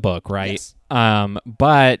sequel to the book, right? Yes.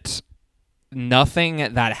 But nothing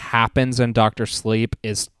that happens in Doctor Sleep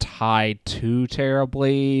is tied too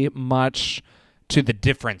terribly much to the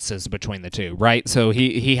differences between the two, right? So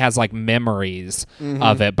he has like memories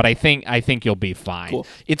of it, but I think you'll be fine. Cool.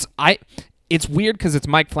 It's weird because it's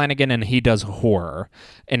Mike Flanagan and he does horror,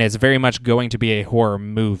 and it's very much going to be a horror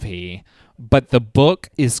movie. But the book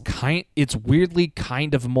is it's weirdly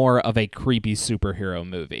kind of more of a creepy superhero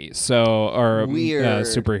movie. So Weird.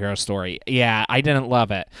 Superhero story. Yeah, I didn't love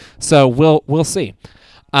it. So we'll see.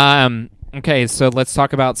 Okay, so let's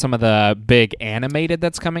talk about some of the big animated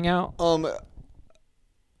that's coming out.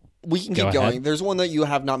 We can Go keep going. ahead. There's one that you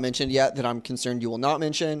have not mentioned yet that I'm concerned you will not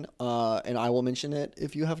mention, and I will mention it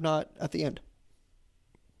if you have not at the end.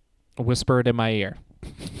 Whisper it in my ear.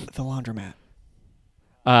 The Laundromat.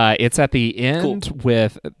 It's at the end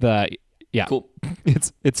with the Cool.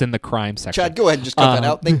 It's in the crime section. Chad, go ahead and just cut that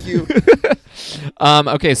out. Thank you.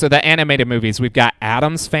 Okay, so the animated movies, we've got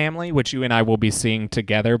Addams Family, which you and I will be seeing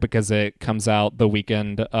together because it comes out the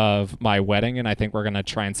weekend of my wedding, and I think we're gonna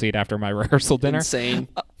try and see it after my rehearsal dinner. Insane.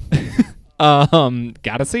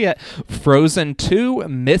 Gotta see it. Frozen 2,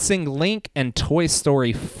 Missing Link, and Toy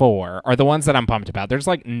Story 4 are the ones that I'm pumped about. There's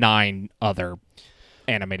like 9 other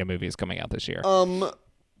animated movies coming out this year.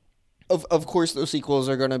 Of course, those sequels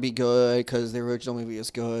are going to be good because the original movie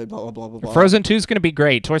is good, blah, blah, blah, blah, blah. Frozen 2 is going to be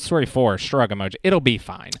great. Toy Story 4, shrug emoji. It'll be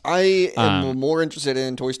fine. I am more interested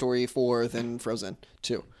in Toy Story 4 than Frozen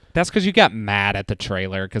 2. That's because you got mad at the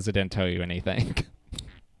trailer because it didn't tell you anything.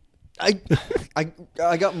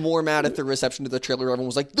 I got more mad at the reception to the trailer. Everyone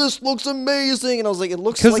was like, "This looks amazing," and I was like, "It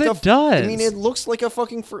looks 'Cause like it does. I mean, it looks like a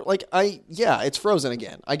fucking it's Frozen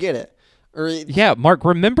again. I get it. Yeah, Mark,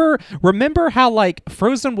 remember how like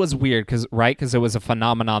Frozen was weird because it was a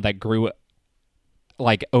phenomenon that grew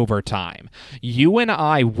like over time. You and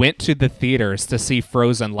I went to the theaters to see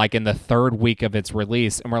Frozen like in the 3rd week of its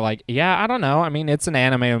release, and we're like, yeah, I don't know. I mean, it's an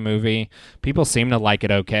animated movie. People seem to like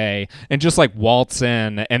it okay, and just like waltz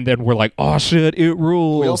in, and then we're like, oh shit, it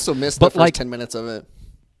rules. We also missed the first 10 minutes of it.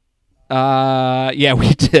 Yeah, we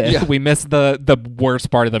did. Yeah. We missed the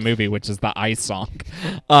worst part of the movie, which is the ice song.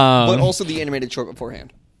 But also the animated short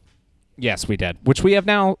beforehand. Yes, we did, which we have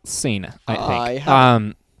now seen, I think. I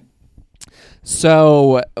have.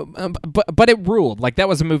 So, but it ruled. Like that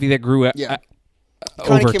was a movie that grew Kind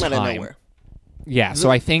over of came time. out of nowhere. Yeah,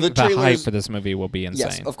 so I think the the hype trailers- for this movie will be insane.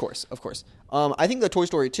 Yes, of course. I think the Toy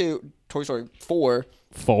Story 4,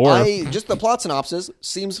 just the plot synopsis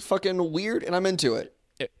seems fucking weird, and I'm into it.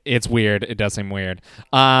 It's weird. It does seem weird.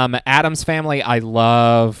 Addams Family. I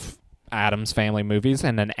love Addams Family movies,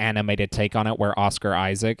 and an animated take on it where Oscar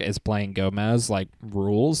Isaac is playing Gomez, like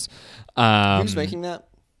rules. Who's making that?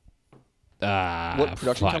 What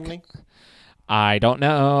production fuck. company? I don't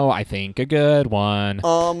know. I think a good one.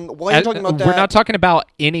 Why are you talking about that? We're not talking about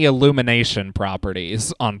any Illumination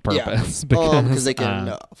properties on purpose because they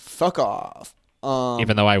can fuck off.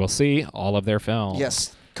 Even though I will see all of their films.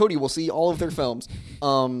 Yes, Cody will see all of their films.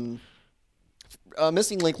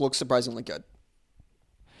 Missing Link looks surprisingly good.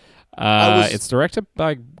 It's directed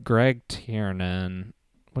by Greg Tiernan.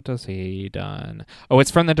 What does he done? Oh, it's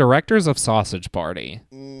from the directors of Sausage Party.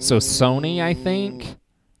 So Sony, I think.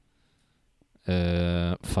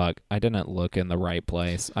 Fuck. I didn't look in the right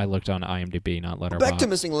place. I looked on IMDb, not Letterboxd. Back to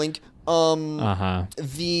Missing Link.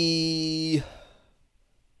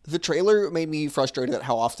 The trailer made me frustrated at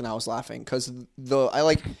how often I was laughing because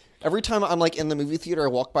every time I'm like in the movie theater, I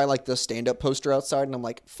walk by like the stand-up poster outside, and I'm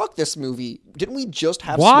like, "Fuck this movie! Didn't we just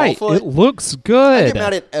have Why? Smallfoot?" It looks good. I get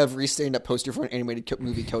mad at every stand-up poster for an animated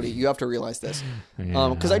movie, Cody. You have to realize this,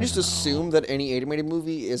 because I just assume that any animated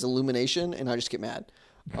movie is Illumination, and I just get mad.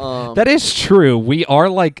 That is true. We are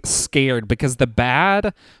like scared because the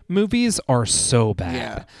bad movies are so bad,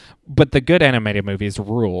 Yeah. but the good animated movies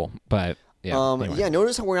rule. But yeah, anyway. Yeah.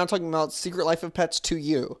 Notice how we're not talking about Secret Life of Pets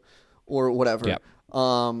 2U or whatever. Yep.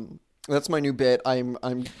 That's my new bit. I'm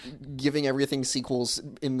giving everything sequels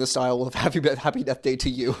in the style of Happy Death Day to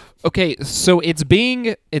You. Okay, so it's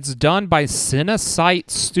done by Cinesight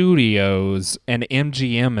Studios, and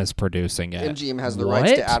MGM is producing it. MGM has the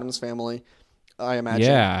rights to Addams Family, I imagine.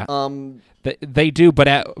 Yeah. They do, but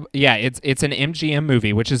it's an MGM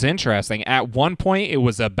movie, which is interesting. At one point, it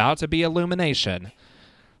was about to be Illumination,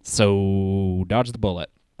 so dodge the bullet.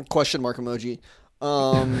 Question mark emoji.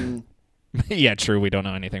 Yeah, true. We don't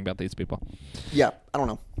know anything about these people. Yeah, I don't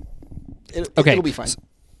know. Okay. It'll be fine.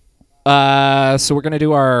 So we're gonna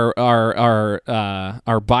do our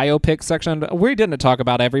biopic section. We didn't talk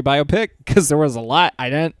about every biopic because there was a lot I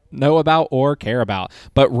didn't know about or care about.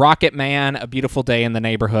 But Rocket Man, A Beautiful Day in the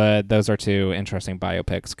Neighborhood, those are two interesting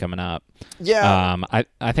biopics coming up. Yeah.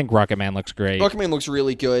 I think Rocket Man looks great. Rocket Man looks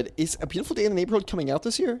really good. Is A Beautiful Day in the Neighborhood coming out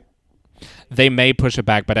this year? They may push it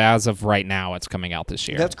back, but as of right now, it's coming out this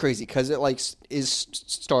year. That's crazy because it is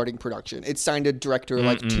starting production. It signed a director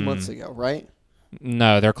 2 months ago, right?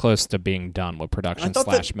 No, they're close to being done with production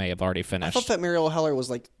 / may have already I finished. thought that Marielle Heller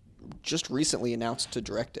was just recently announced to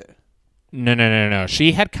direct it. No.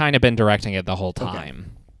 She had kind of been directing it the whole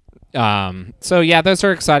time. So yeah, those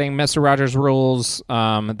are exciting. Mr. Rogers Rules,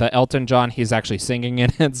 the Elton John, he's actually singing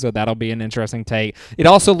in it, so that'll be an interesting take. It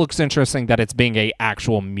also looks interesting that it's being a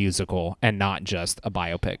actual musical and not just a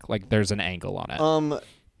biopic. Like there's an angle on it.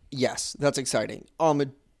 Yes, that's exciting.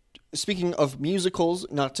 Speaking of musicals,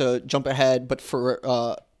 not to jump ahead, but for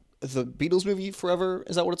the Beatles movie Forever,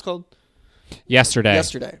 is that what it's called? Yesterday.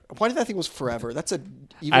 Why did I think it was Forever?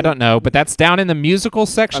 I don't know, but that's down in the musical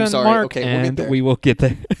section, I'm sorry. Mark, Okay, and we'll get there. we will get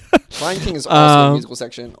there. Lion King is also in the musical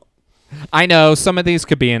section. I know some of these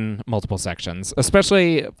could be in multiple sections.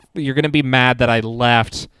 Especially, you're going to be mad that I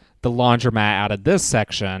left the laundromat out of this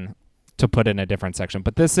section to put in a different section.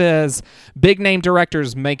 But this is big name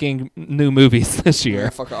directors making new movies this year. Yeah,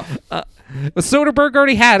 fuck off. Soderbergh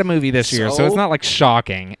already had a movie this year, so it's not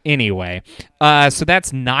shocking. Anyway, so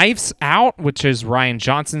that's Knives Out, which is Rian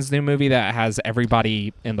Johnson's new movie that has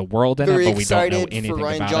everybody in the world in Very it, but we don't know excited anything for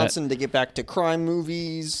Rian about Johnson to get back to crime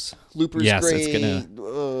movies. Looper's Yes, great. it's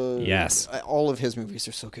gonna- Yes. All of his movies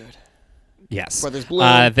are so good. Yes. Brothers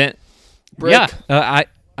Bloom. Brick. Yeah,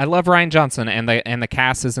 I love Rian Johnson, and the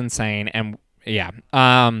cast is insane, and yeah.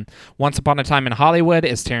 Once Upon a Time in Hollywood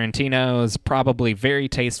is Tarantino's probably very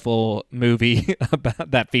tasteful movie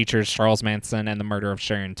that features Charles Manson and the murder of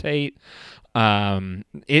Sharon Tate.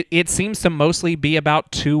 It seems to mostly be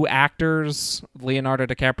about two actors, Leonardo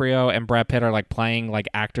DiCaprio and Brad Pitt, are playing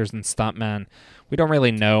actors and stuntmen. We don't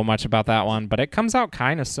really know much about that one, but it comes out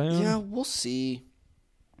kind of soon. Yeah, we'll see.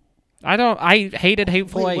 I hated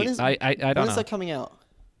Hateful Wait, Eight. I don't know. When is that coming out?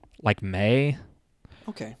 May.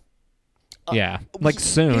 Okay. Yeah,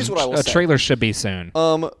 soon. Here's what I will a say. trailer should be soon.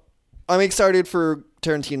 I'm excited for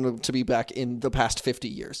Tarantino to be back in the past 50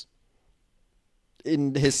 years.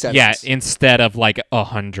 In his 70s. Yeah, instead of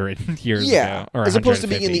 100 years ago. Or as opposed to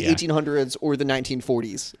being in the 150, 1800s or the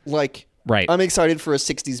 1940s. Right. I'm excited for a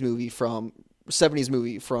 70s movie from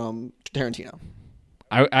Tarantino.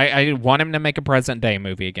 I want him to make a present day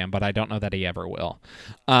movie again, but I don't know that he ever will.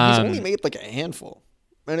 He's only made a handful.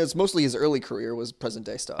 And it's mostly his early career was present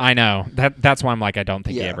day stuff. I know. That's why I'm I don't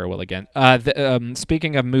think he ever will again.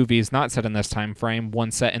 Speaking of movies not set in this time frame,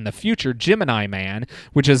 one set in the future, Gemini Man,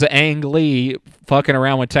 which is Ang Lee fucking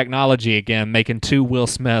around with technology again, making two Will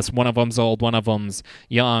Smiths. One of them's old, one of them's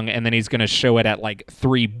young, and then he's going to show it at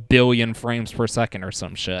 3 billion frames per second or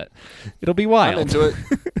some shit. It'll be wild. I'm into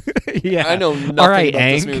it. Yeah. I know nothing All right, about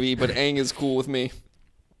this Ang. movie, but Ang is cool with me.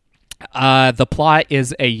 The plot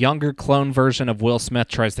is a younger clone version of Will Smith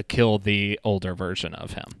tries to kill the older version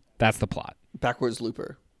of him. That's the plot. Backwards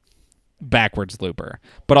Looper. Backwards Looper.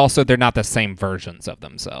 But also, they're not the same versions of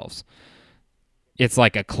themselves. It's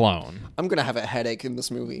like a clone. I'm going to have a headache in this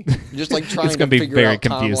movie. Just trying It's to going to be figure very out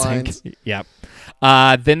confusing. timelines.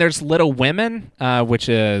 Yep. Then there's Little Women, which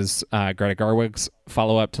is Greta Gerwig's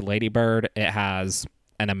follow-up to Lady Bird. It has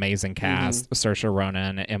an amazing cast. Saoirse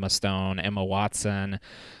Ronan, Emma Stone, Emma Watson.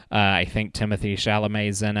 I think Timothée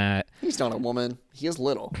Chalamet's in it. He's not a woman. He is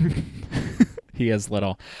little. He is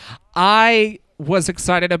little. I was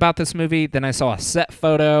excited about this movie. Then I saw a set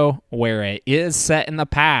photo where it is set in the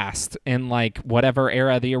past, in whatever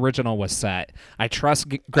era the original was set. I trust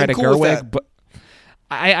Greta cool with Gerwig, that. but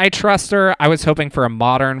I trust her. I was hoping for a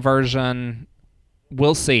modern version.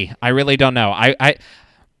 We'll see. I really don't know.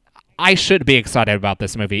 I should be excited about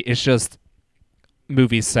this movie. It's just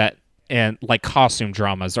movies set and costume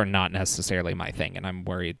dramas are not necessarily my thing, and I'm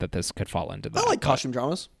worried that this could fall into that. I like costume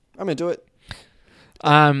dramas. I'm into it.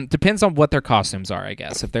 Depends on what their costumes are, I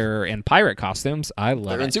guess. If they're in pirate costumes, I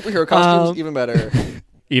love They're in it. superhero costumes, even better.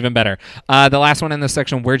 Even better. The last one in this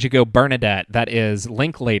section, Where'd You Go, Bernadette? That is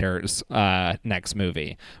Linklater's next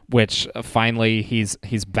movie, which finally he's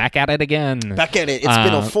back at it again. Back at it. It's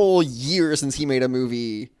been a full year since he made a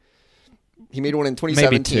movie. He made one in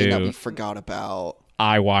 2017 that we forgot about.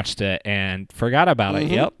 I watched it and forgot about it.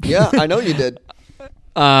 Yep. Yeah, I know you did.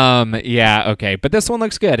 Yeah, okay. But this one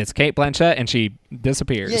looks good. It's Kate Blanchett and she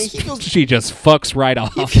disappears. Yeah, he feels- She just fucks right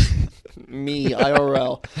off. Me,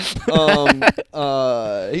 IRL.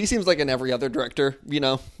 He seems like an every other director.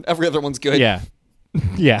 Every other one's good. Yeah.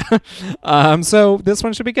 Yeah. So this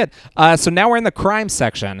one should be good. So now we're in the crime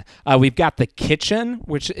section. We've got The Kitchen,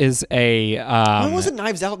 which is a... Why wasn't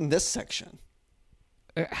Knives Out in this section?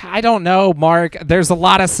 I don't know, Mark. There's a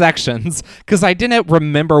lot of sections because I didn't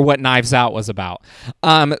remember what Knives Out was about.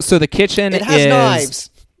 So The Kitchen It has knives.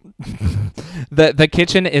 The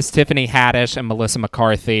Kitchen is Tiffany Haddish and Melissa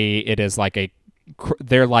McCarthy. It is like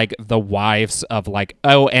they're like the wives of like,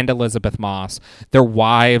 and Elizabeth Moss. They're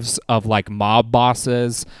wives of like mob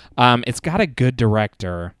bosses. It's got a good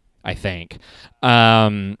director, I think.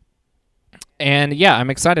 And yeah,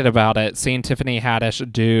 I'm excited about it. Seeing Tiffany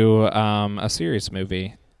Haddish do a serious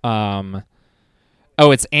movie.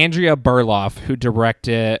 It's Andrea Berloff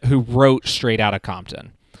who wrote Straight Outta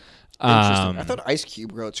Compton. Interesting. I thought Ice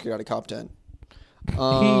Cube wrote Straight Outta Compton.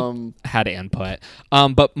 He had input.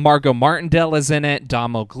 But Margot Martindale is in it.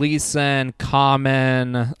 Domhnall Gleeson,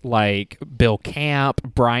 Common, like Bill Camp,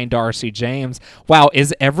 Brian Darcy James. Wow,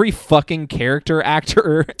 is every fucking character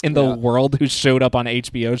actor in the world who showed up on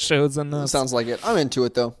HBO shows in this? Sounds like it. I'm into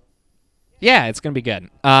it though. Yeah, it's gonna be good.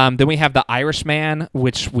 Then we have The Irishman,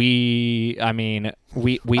 which we know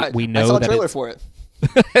I saw a trailer for it.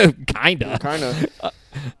 Kinda.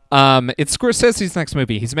 It's Scorsese's next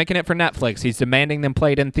movie. He's making it for Netflix. He's demanding them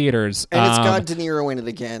play it in theaters. And it's got De Niro in it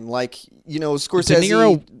again. Like,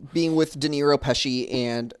 Scorsese being with De Niro, Pesci,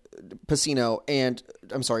 and Pacino,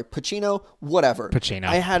 Pacino, whatever. Pacino.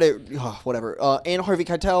 I had it, whatever. And Harvey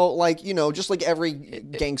Keitel, like, just like every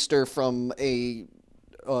gangster from a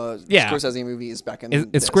Scorsese movie is back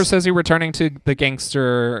in It's Scorsese returning to the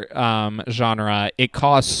gangster genre. It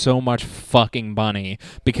costs so much fucking money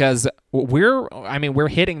because we're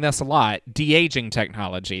hitting this a lot. De-aging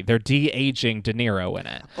technology. They're de-aging De Niro in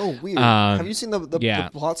it. Oh, weird. Have you seen the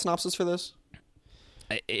plot synopsis for this?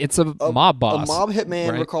 It's a mob boss. A mob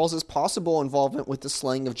hitman recalls his possible involvement with the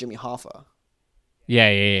slaying of Jimmy Hoffa.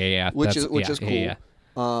 Yeah. Which is cool.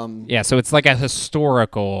 Yeah. So it's like a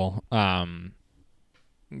historical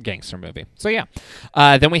gangster movie. So yeah.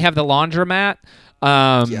 Then we have The Laundromat.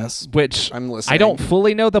 Yes, which I'm listening. I don't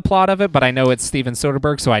fully know the plot of it, but I know it's Steven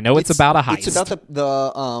Soderbergh, so I know it's about a heist. It's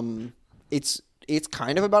about it's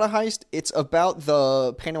kind of about a heist. It's about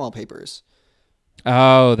the Panama Papers.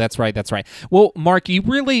 Oh, that's right. Well, Mark, you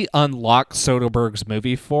really unlocked Soderbergh's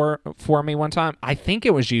movie for me one time. I think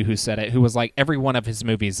it was you who said it, who was like, every one of his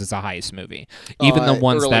movies is a heist movie, even the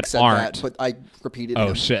ones that aren't. But I repeated Oh,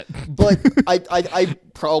 him. shit. But I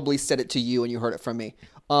probably said it to you and you heard it from me.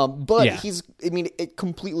 But yeah. It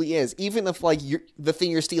completely is. Even if like the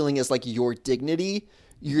thing you're stealing is like your dignity,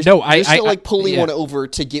 you're still pulling one over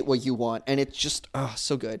to get what you want, and it's just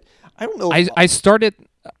so good. I don't know.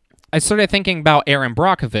 I started thinking about Erin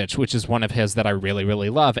Brockovich, which is one of his that I really, really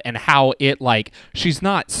love, and how it, like, she's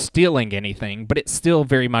not stealing anything, but it still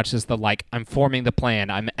very much is the, like, I'm forming the plan,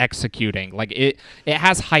 I'm executing. Like, it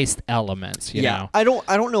has heist elements, you know? I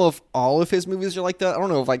don't know if all of his movies are like that. I don't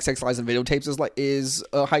know if, like, Sex, Lies, and Videotapes is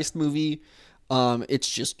a heist movie. It's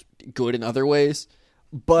just good in other ways.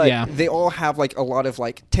 But they all have, like, a lot of,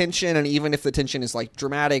 like, tension, and even if the tension is, like,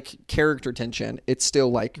 dramatic character tension, it's still,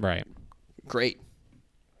 like, great.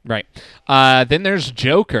 Right. Then there's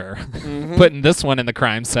Joker, putting this one in the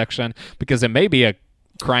crime section because it may be a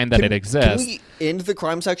crime that it exists. Can we end the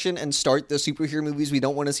crime section and start the superhero movies we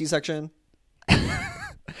don't want to see section?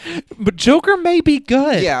 But Joker may be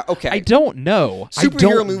good. Yeah, okay. I don't know.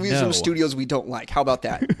 Superhero movies from studios we don't like. How about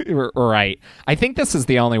that? Right. I think this is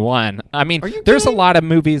the only one. I mean, there's kidding? a lot of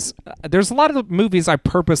movies. There's a lot of movies I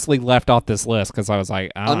purposely left off this list because I was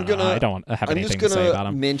like, I don't have anything to say about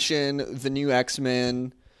them. I'm just going to mention the new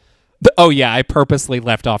X-Men. Oh, yeah, I purposely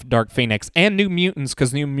left off Dark Phoenix and New Mutants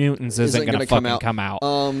because New Mutants isn't going to fucking come out.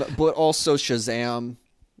 But also Shazam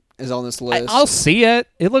is on this list. I'll see it.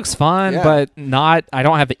 It looks fun, but I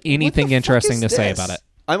don't have anything interesting to say about it.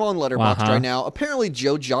 I'm on Letterboxd right now. Apparently,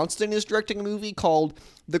 Joe Johnston is directing a movie called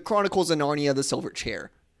The Chronicles of Narnia: The Silver Chair.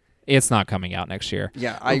 It's not coming out next year.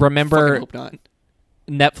 Yeah, I remember. Hope not.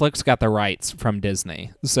 Netflix got the rights from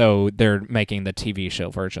Disney, so they're making the TV show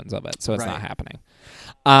versions of it, so it's not happening.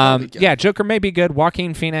 Joker may be good.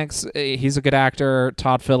 Joaquin Phoenix, he's a good actor.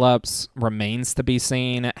 Todd Phillips remains to be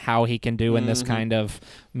seen how he can do in this kind of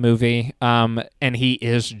movie. And he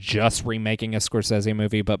is just remaking a Scorsese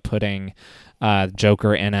movie, but putting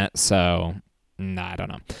Joker in it, so Nah, I don't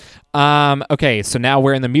know. Okay, so now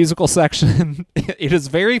we're in the musical section. It is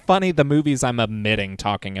very funny the movies I'm omitting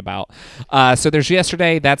talking about. So there's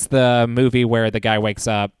Yesterday. That's the movie where the guy wakes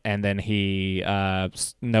up and then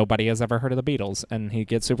nobody has ever heard of the Beatles and he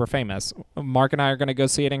gets super famous. Mark and I are going to go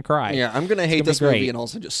see it and cry. Yeah, I'm gonna hate this movie and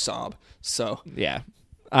also just sob. So yeah.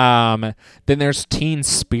 Then there's Teen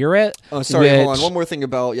Spirit. Oh, sorry. Hold on. One more thing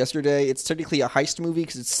about Yesterday. It's technically a heist movie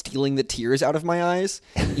because it's stealing the tears out of my eyes,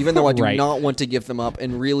 even though I do not want to give them up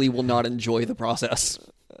and really will not enjoy the process.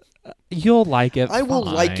 You'll like it. I will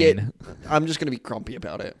like it. I'm just gonna be grumpy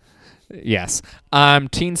about it. Yes.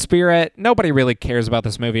 Teen Spirit. Nobody really cares about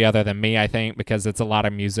this movie other than me, I think, because it's a lot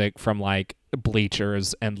of music from like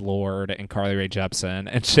Bleachers and Lorde and Carly Rae Jepsen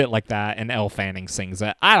and shit like that. And Elle Fanning sings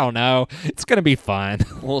it. I don't know. It's gonna be fun.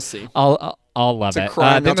 We'll see. I'll love it. It's a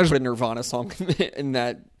crime not to put a Nirvana song in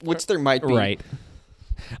that, which there might be. Right.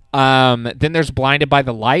 Then there's Blinded by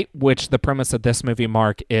the Light, which the premise of this movie,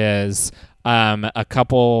 Mark, is a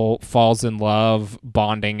couple falls in love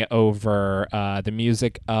bonding over the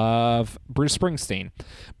music of Bruce Springsteen.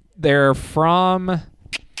 They're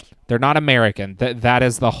not American. That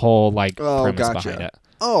is the whole premise behind it.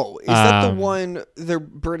 Oh, is that the one? They're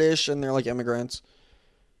British and they're like immigrants.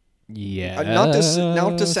 Yeah. Not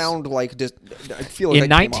to sound like I feel like in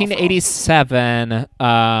 1987,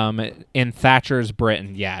 in Thatcher's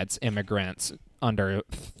Britain, it's immigrants under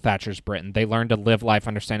Thatcher's Britain. They learn to live life,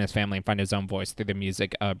 understand his family, and find his own voice through the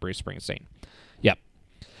music of Bruce Springsteen. Yep.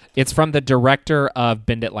 It's from the director of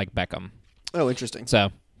Bend It Like Beckham. Oh, interesting.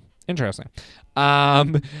 So, interesting.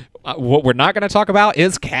 What we're not going to talk about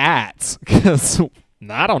is Cats, because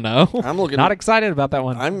I don't know. I'm not excited about that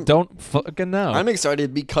one. Don't fucking know. I'm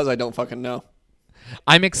excited because I don't fucking know.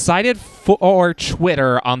 I'm excited for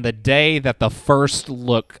Twitter on the day that the first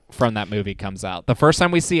look from that movie comes out. The first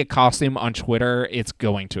time we see a costume on Twitter, it's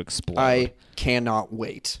going to explode. I cannot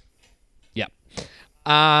wait. Yep.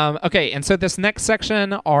 Okay, and so this next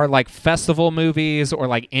section are like festival movies or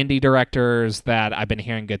like indie directors that I've been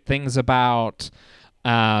hearing good things about.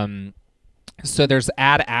 So there's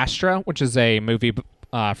Ad Astra, which is a movie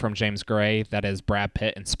from James Gray that is Brad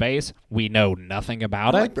Pitt in space. We know nothing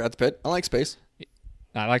about it. I like Brad Pitt. I like space.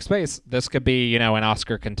 I like space. This could be, an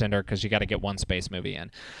Oscar contender because you got to get one space movie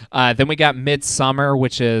in. Then we got Midsummer,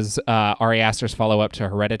 which is Ari Aster's follow-up to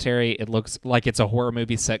Hereditary. It looks like it's a horror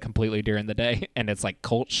movie set completely during the day, and it's like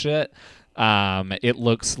cult shit. It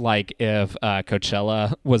looks like if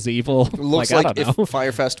Coachella was evil. It looks like if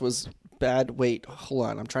Fyre Fest was bad. Wait, hold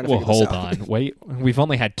on. I'm trying to figure this out. Hold on. Wait. We've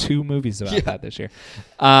only had 2 movies about that this year.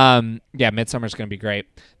 Midsummer's going to be great.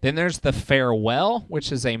 Then there's The Farewell,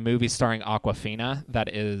 which is a movie starring Awkwafina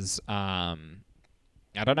that is, I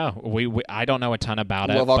don't know. I don't know a ton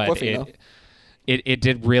about it, but it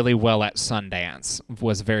did really well at Sundance,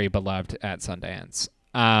 was very beloved at Sundance.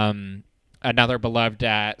 Another beloved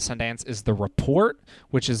at Sundance is The Report,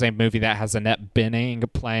 which is a movie that has Annette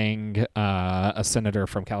Bening playing a senator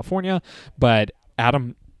from California, but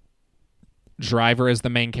Adam Driver is the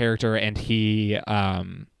main character, and he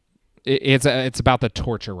it's about the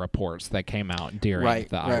torture reports that came out during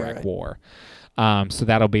the Iraq War. So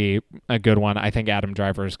that'll be a good one. I think Adam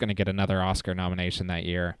Driver is going to get another Oscar nomination that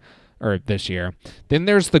year. Or this year. Then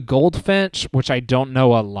there's The Goldfinch, which I don't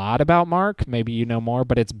know a lot about, Mark. Maybe you know more,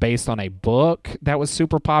 but it's based on a book that was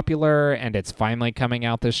super popular, and it's finally coming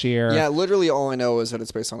out this year. Yeah, literally all I know is that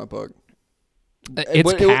it's based on a book.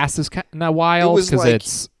 Its cast is kind of wild because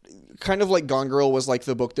it's kind of like Gone Girl was like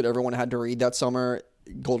the book that everyone had to read that summer.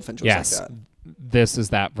 Goldfinch was like that. This is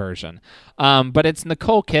that version. But it's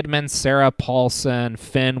Nicole Kidman, Sarah Paulson,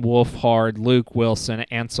 Finn Wolfhard, Luke Wilson,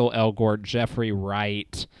 Ansel Elgort, Jeffrey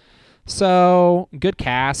Wright. So, good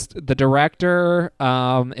cast. The director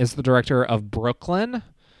is the director of Brooklyn.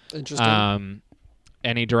 Interesting.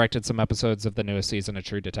 And he directed some episodes of the newest season of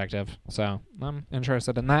True Detective. So, I'm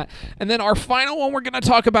interested in that. And then our final one we're going to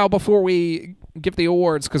talk about before we give the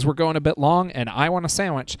awards, because we're going a bit long and I want a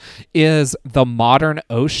sandwich, is The Modern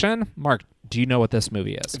Ocean. Mark, do you know what this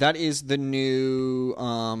movie is? That is the new...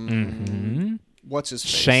 What's his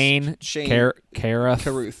face? Shane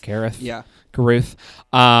Carruth. Yeah. Carruth.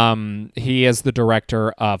 He is the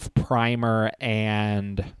director of Primer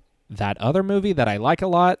and that other movie that I like a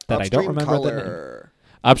lot that Upstream I don't remember Color. the name.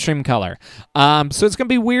 Upstream Color. So it's going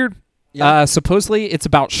to be weird. Yeah. Supposedly it's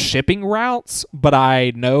about shipping routes, but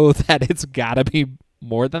I know that it's got to be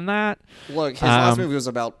more than that. Look, his last movie was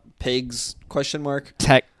about pigs, ?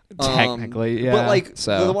 Technically, yeah. But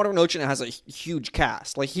the Modern Ocean has a huge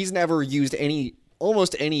cast. Like, he's never used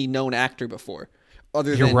almost any known actor before.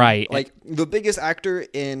 Other You're than, right. Like, the biggest actor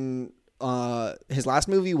in his last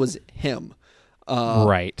movie was him.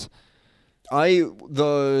 Right.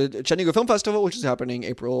 The Chattanooga Film Festival, which is happening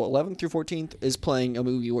April 11th through 14th, is playing a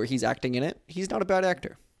movie where he's acting in it. He's not a bad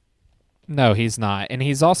actor. No, he's not. And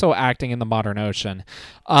he's also acting in The Modern Ocean.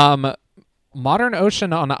 Modern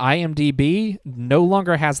Ocean on IMDb no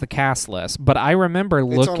longer has the cast list, but I remember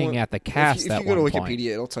looking at the cast if at you go to one Wikipedia, point.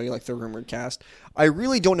 it'll tell you like the rumored cast. I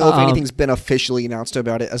really don't know if anything's been officially announced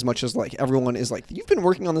about it, as much as like everyone is like, you've been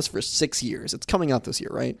working on this for 6 years. It's coming out this year,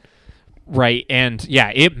 right? Right, and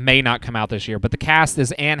yeah, it may not come out this year, but the cast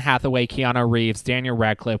is Anne Hathaway, Keanu Reeves, Daniel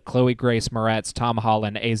Radcliffe, Chloe Grace Moretz, Tom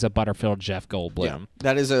Holland, Asa Butterfield, Jeff Goldblum. Yeah,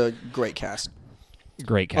 that is a great cast.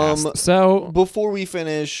 Great cast. So before we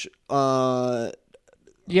finish, yeah,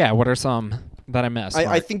 what are some that I missed?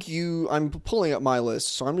 I think I'm pulling up my list,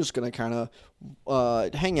 so I'm just going to kind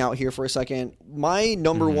of hang out here for a second. My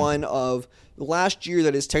number one of last year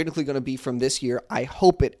that is technically going to be from this year, I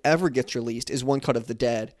hope it ever gets released, is One Cut of the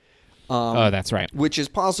Dead. Oh, that's right. Which is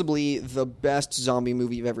possibly the best zombie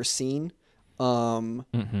movie you've ever seen.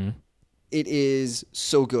 It is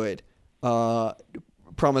so good.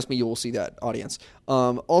 Promise me you will see that, audience.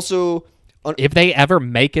 Also... if they ever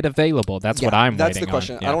make it available, that's what I'm waiting on. That's the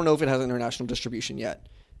question. Yeah. I don't know if it has international distribution yet,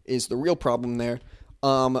 is the real problem there.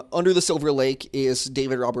 Under the Silver Lake is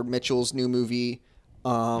David Robert Mitchell's new movie.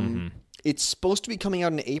 It's supposed to be coming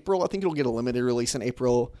out in April. I think it'll get a limited release in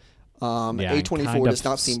April. A24 does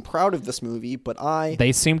not seem proud of this movie, but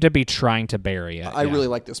they seem to be trying to bury it. I really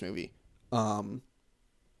like this movie.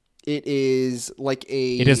 It is like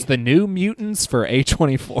It is the New Mutants for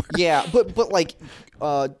A24. Yeah, but like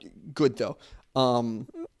good though.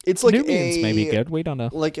 It's like New Mutants may be good. We don't know.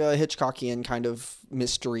 Like a Hitchcockian kind of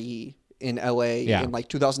mystery in LA in like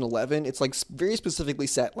 2011. It's like very specifically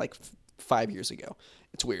set like 5 years ago.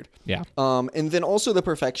 It's weird. Yeah. And then also The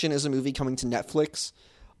Perfection is a movie coming to Netflix.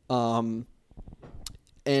 And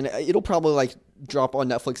it'll probably like drop on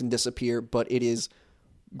Netflix and disappear, but it is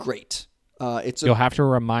great. You'll have to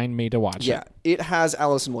remind me to watch it. Yeah, it has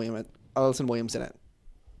Allison Williams in it.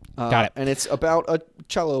 Got it. And it's about a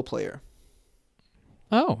cello player.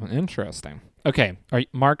 Oh, interesting. Okay,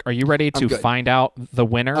 Mark, are you ready to find out the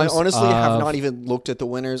winners? I honestly have not even looked at the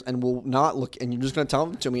winners and will not look, and you're just going to tell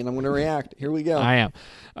them to me, and I'm going to react. Here we go. I am.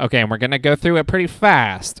 Okay, and we're going to go through it pretty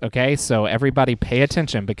fast, okay? So everybody pay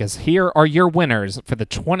attention, because here are your winners for the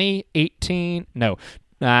 2018... No,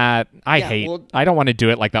 I don't want to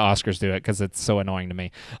do it like the Oscars do it because it's so annoying to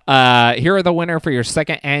me. Here are the winner for your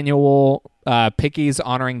second annual Pickies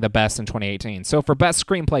honoring the best in 2018. So for best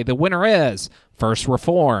screenplay, the winner is First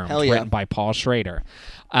Reformed, written by Paul Schrader.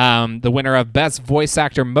 The winner of best voice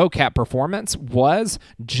actor mocap performance was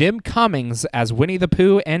Jim Cummings as Winnie the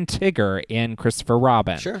Pooh and Tigger in Christopher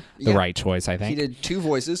Robin. Sure. The right choice, I think. He did 2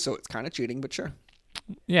 voices, so it's kind of cheating, but sure.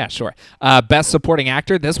 Yeah, sure. Best supporting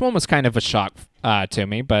actor. This one was kind of a shock to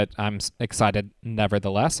me, but I'm excited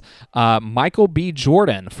nevertheless. Michael B.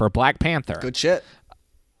 Jordan for Black Panther. Good shit.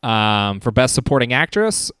 For best supporting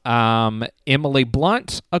actress, Emily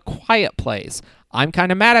Blunt, A Quiet Place. I'm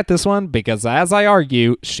kind of mad at this one because, as I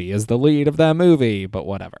argue, she is the lead of that movie, but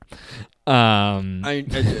whatever.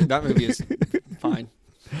 That movie is fine.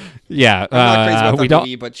 Yeah. I'm not crazy about that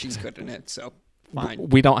movie, but she's good in it, so... Fine.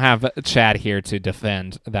 We don't have Chad here to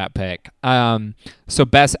defend that pick. So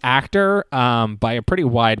best actor, by a pretty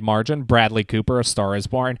wide margin, Bradley Cooper, A Star Is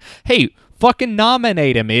Born. Hey, fucking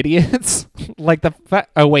nominate him, idiots!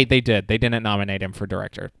 Oh wait, they did. They didn't nominate him for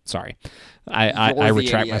director. Sorry, I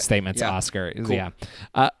retract my statements. Yeah. Oscar. Cool.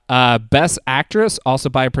 Yeah. Best actress, also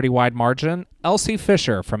by a pretty wide margin, Elsie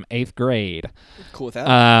Fisher from 8th Grade. Cool with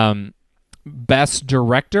that. Best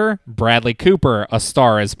director, Bradley Cooper, A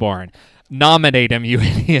Star Is Born. Nominate him, you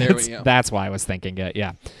idiots. There we go. That's why I was thinking it,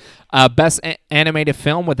 yeah. Best animated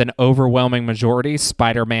film with an overwhelming majority,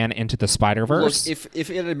 Spider-Man Into the Spider-Verse. Look, if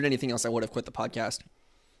it had been anything else, I would have quit the podcast.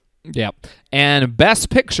 Yep. And best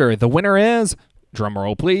picture, the winner is,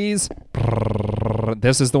 drumroll please,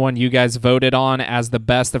 this is the one you guys voted on as the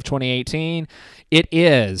best of 2018. It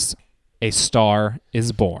is A Star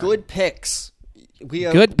Is Born. Good picks. We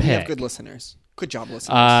have good listeners. Good job,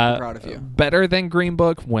 listeners. I'm proud of you. Better than Green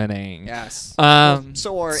Book winning. Yes.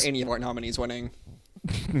 So are any of our nominees winning.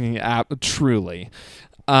 Yeah, truly.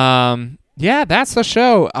 Yeah, that's the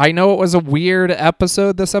show. I know it was a weird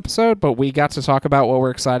episode, this episode, but we got to talk about what we're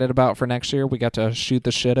excited about for next year. We got to shoot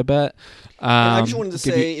the shit a bit. And I just wanted to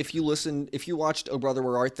say, if you watched Oh Brother,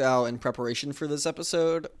 Where Art Thou in preparation for this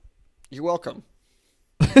episode, you're welcome.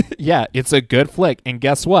 Yeah, it's a good flick. And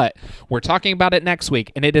guess what? We're talking about it next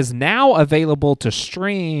week, and it is now available to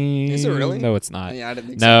stream. Is it really? No, it's not. Yeah, I didn't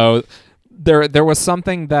think so. There was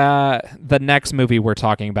something that the next movie we're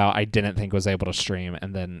talking about I didn't think was able to stream,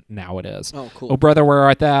 and then now it is. Oh, cool. Oh, Brother, Where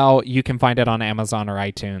Art Thou? You can find it on Amazon or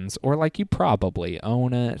iTunes, or like you probably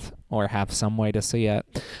own it or have some way to see it.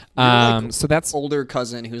 So that's older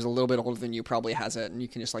cousin who's a little bit older than you probably has it, and you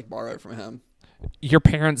can just like borrow it from him. Your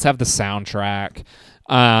parents have the soundtrack.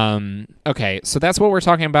 Okay, so that's what we're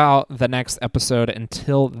talking about the next episode.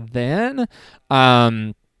 Until then,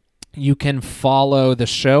 you can follow the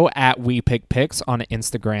show at We Pick Picks on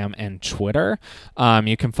Instagram and Twitter.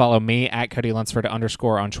 You can follow me at Cody Lunsford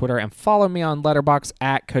 _ on Twitter, and follow me on Letterboxd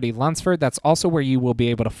at Cody Lunsford. That's also where you will be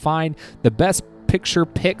able to find the best picture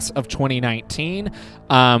picks of 2019.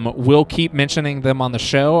 We'll keep mentioning them on the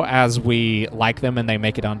show as we like them and they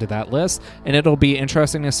make it onto that list, and it'll be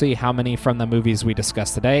interesting to see how many from the movies we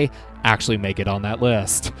discussed today actually make it on that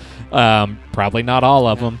list. Probably not all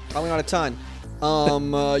of them. Probably not a ton.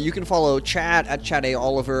 You can follow Chad at Chad A.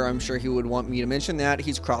 Oliver. I'm sure he would want me to mention that.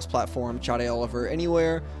 He's cross-platform, Chad A. Oliver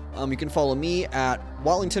anywhere. You can follow me at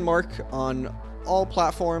Wallington Mark on all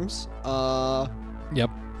platforms. Yep.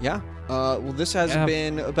 Yeah. Well, this has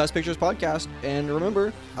been a Best Pictures podcast. And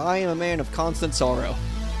remember, I am a man of constant sorrow.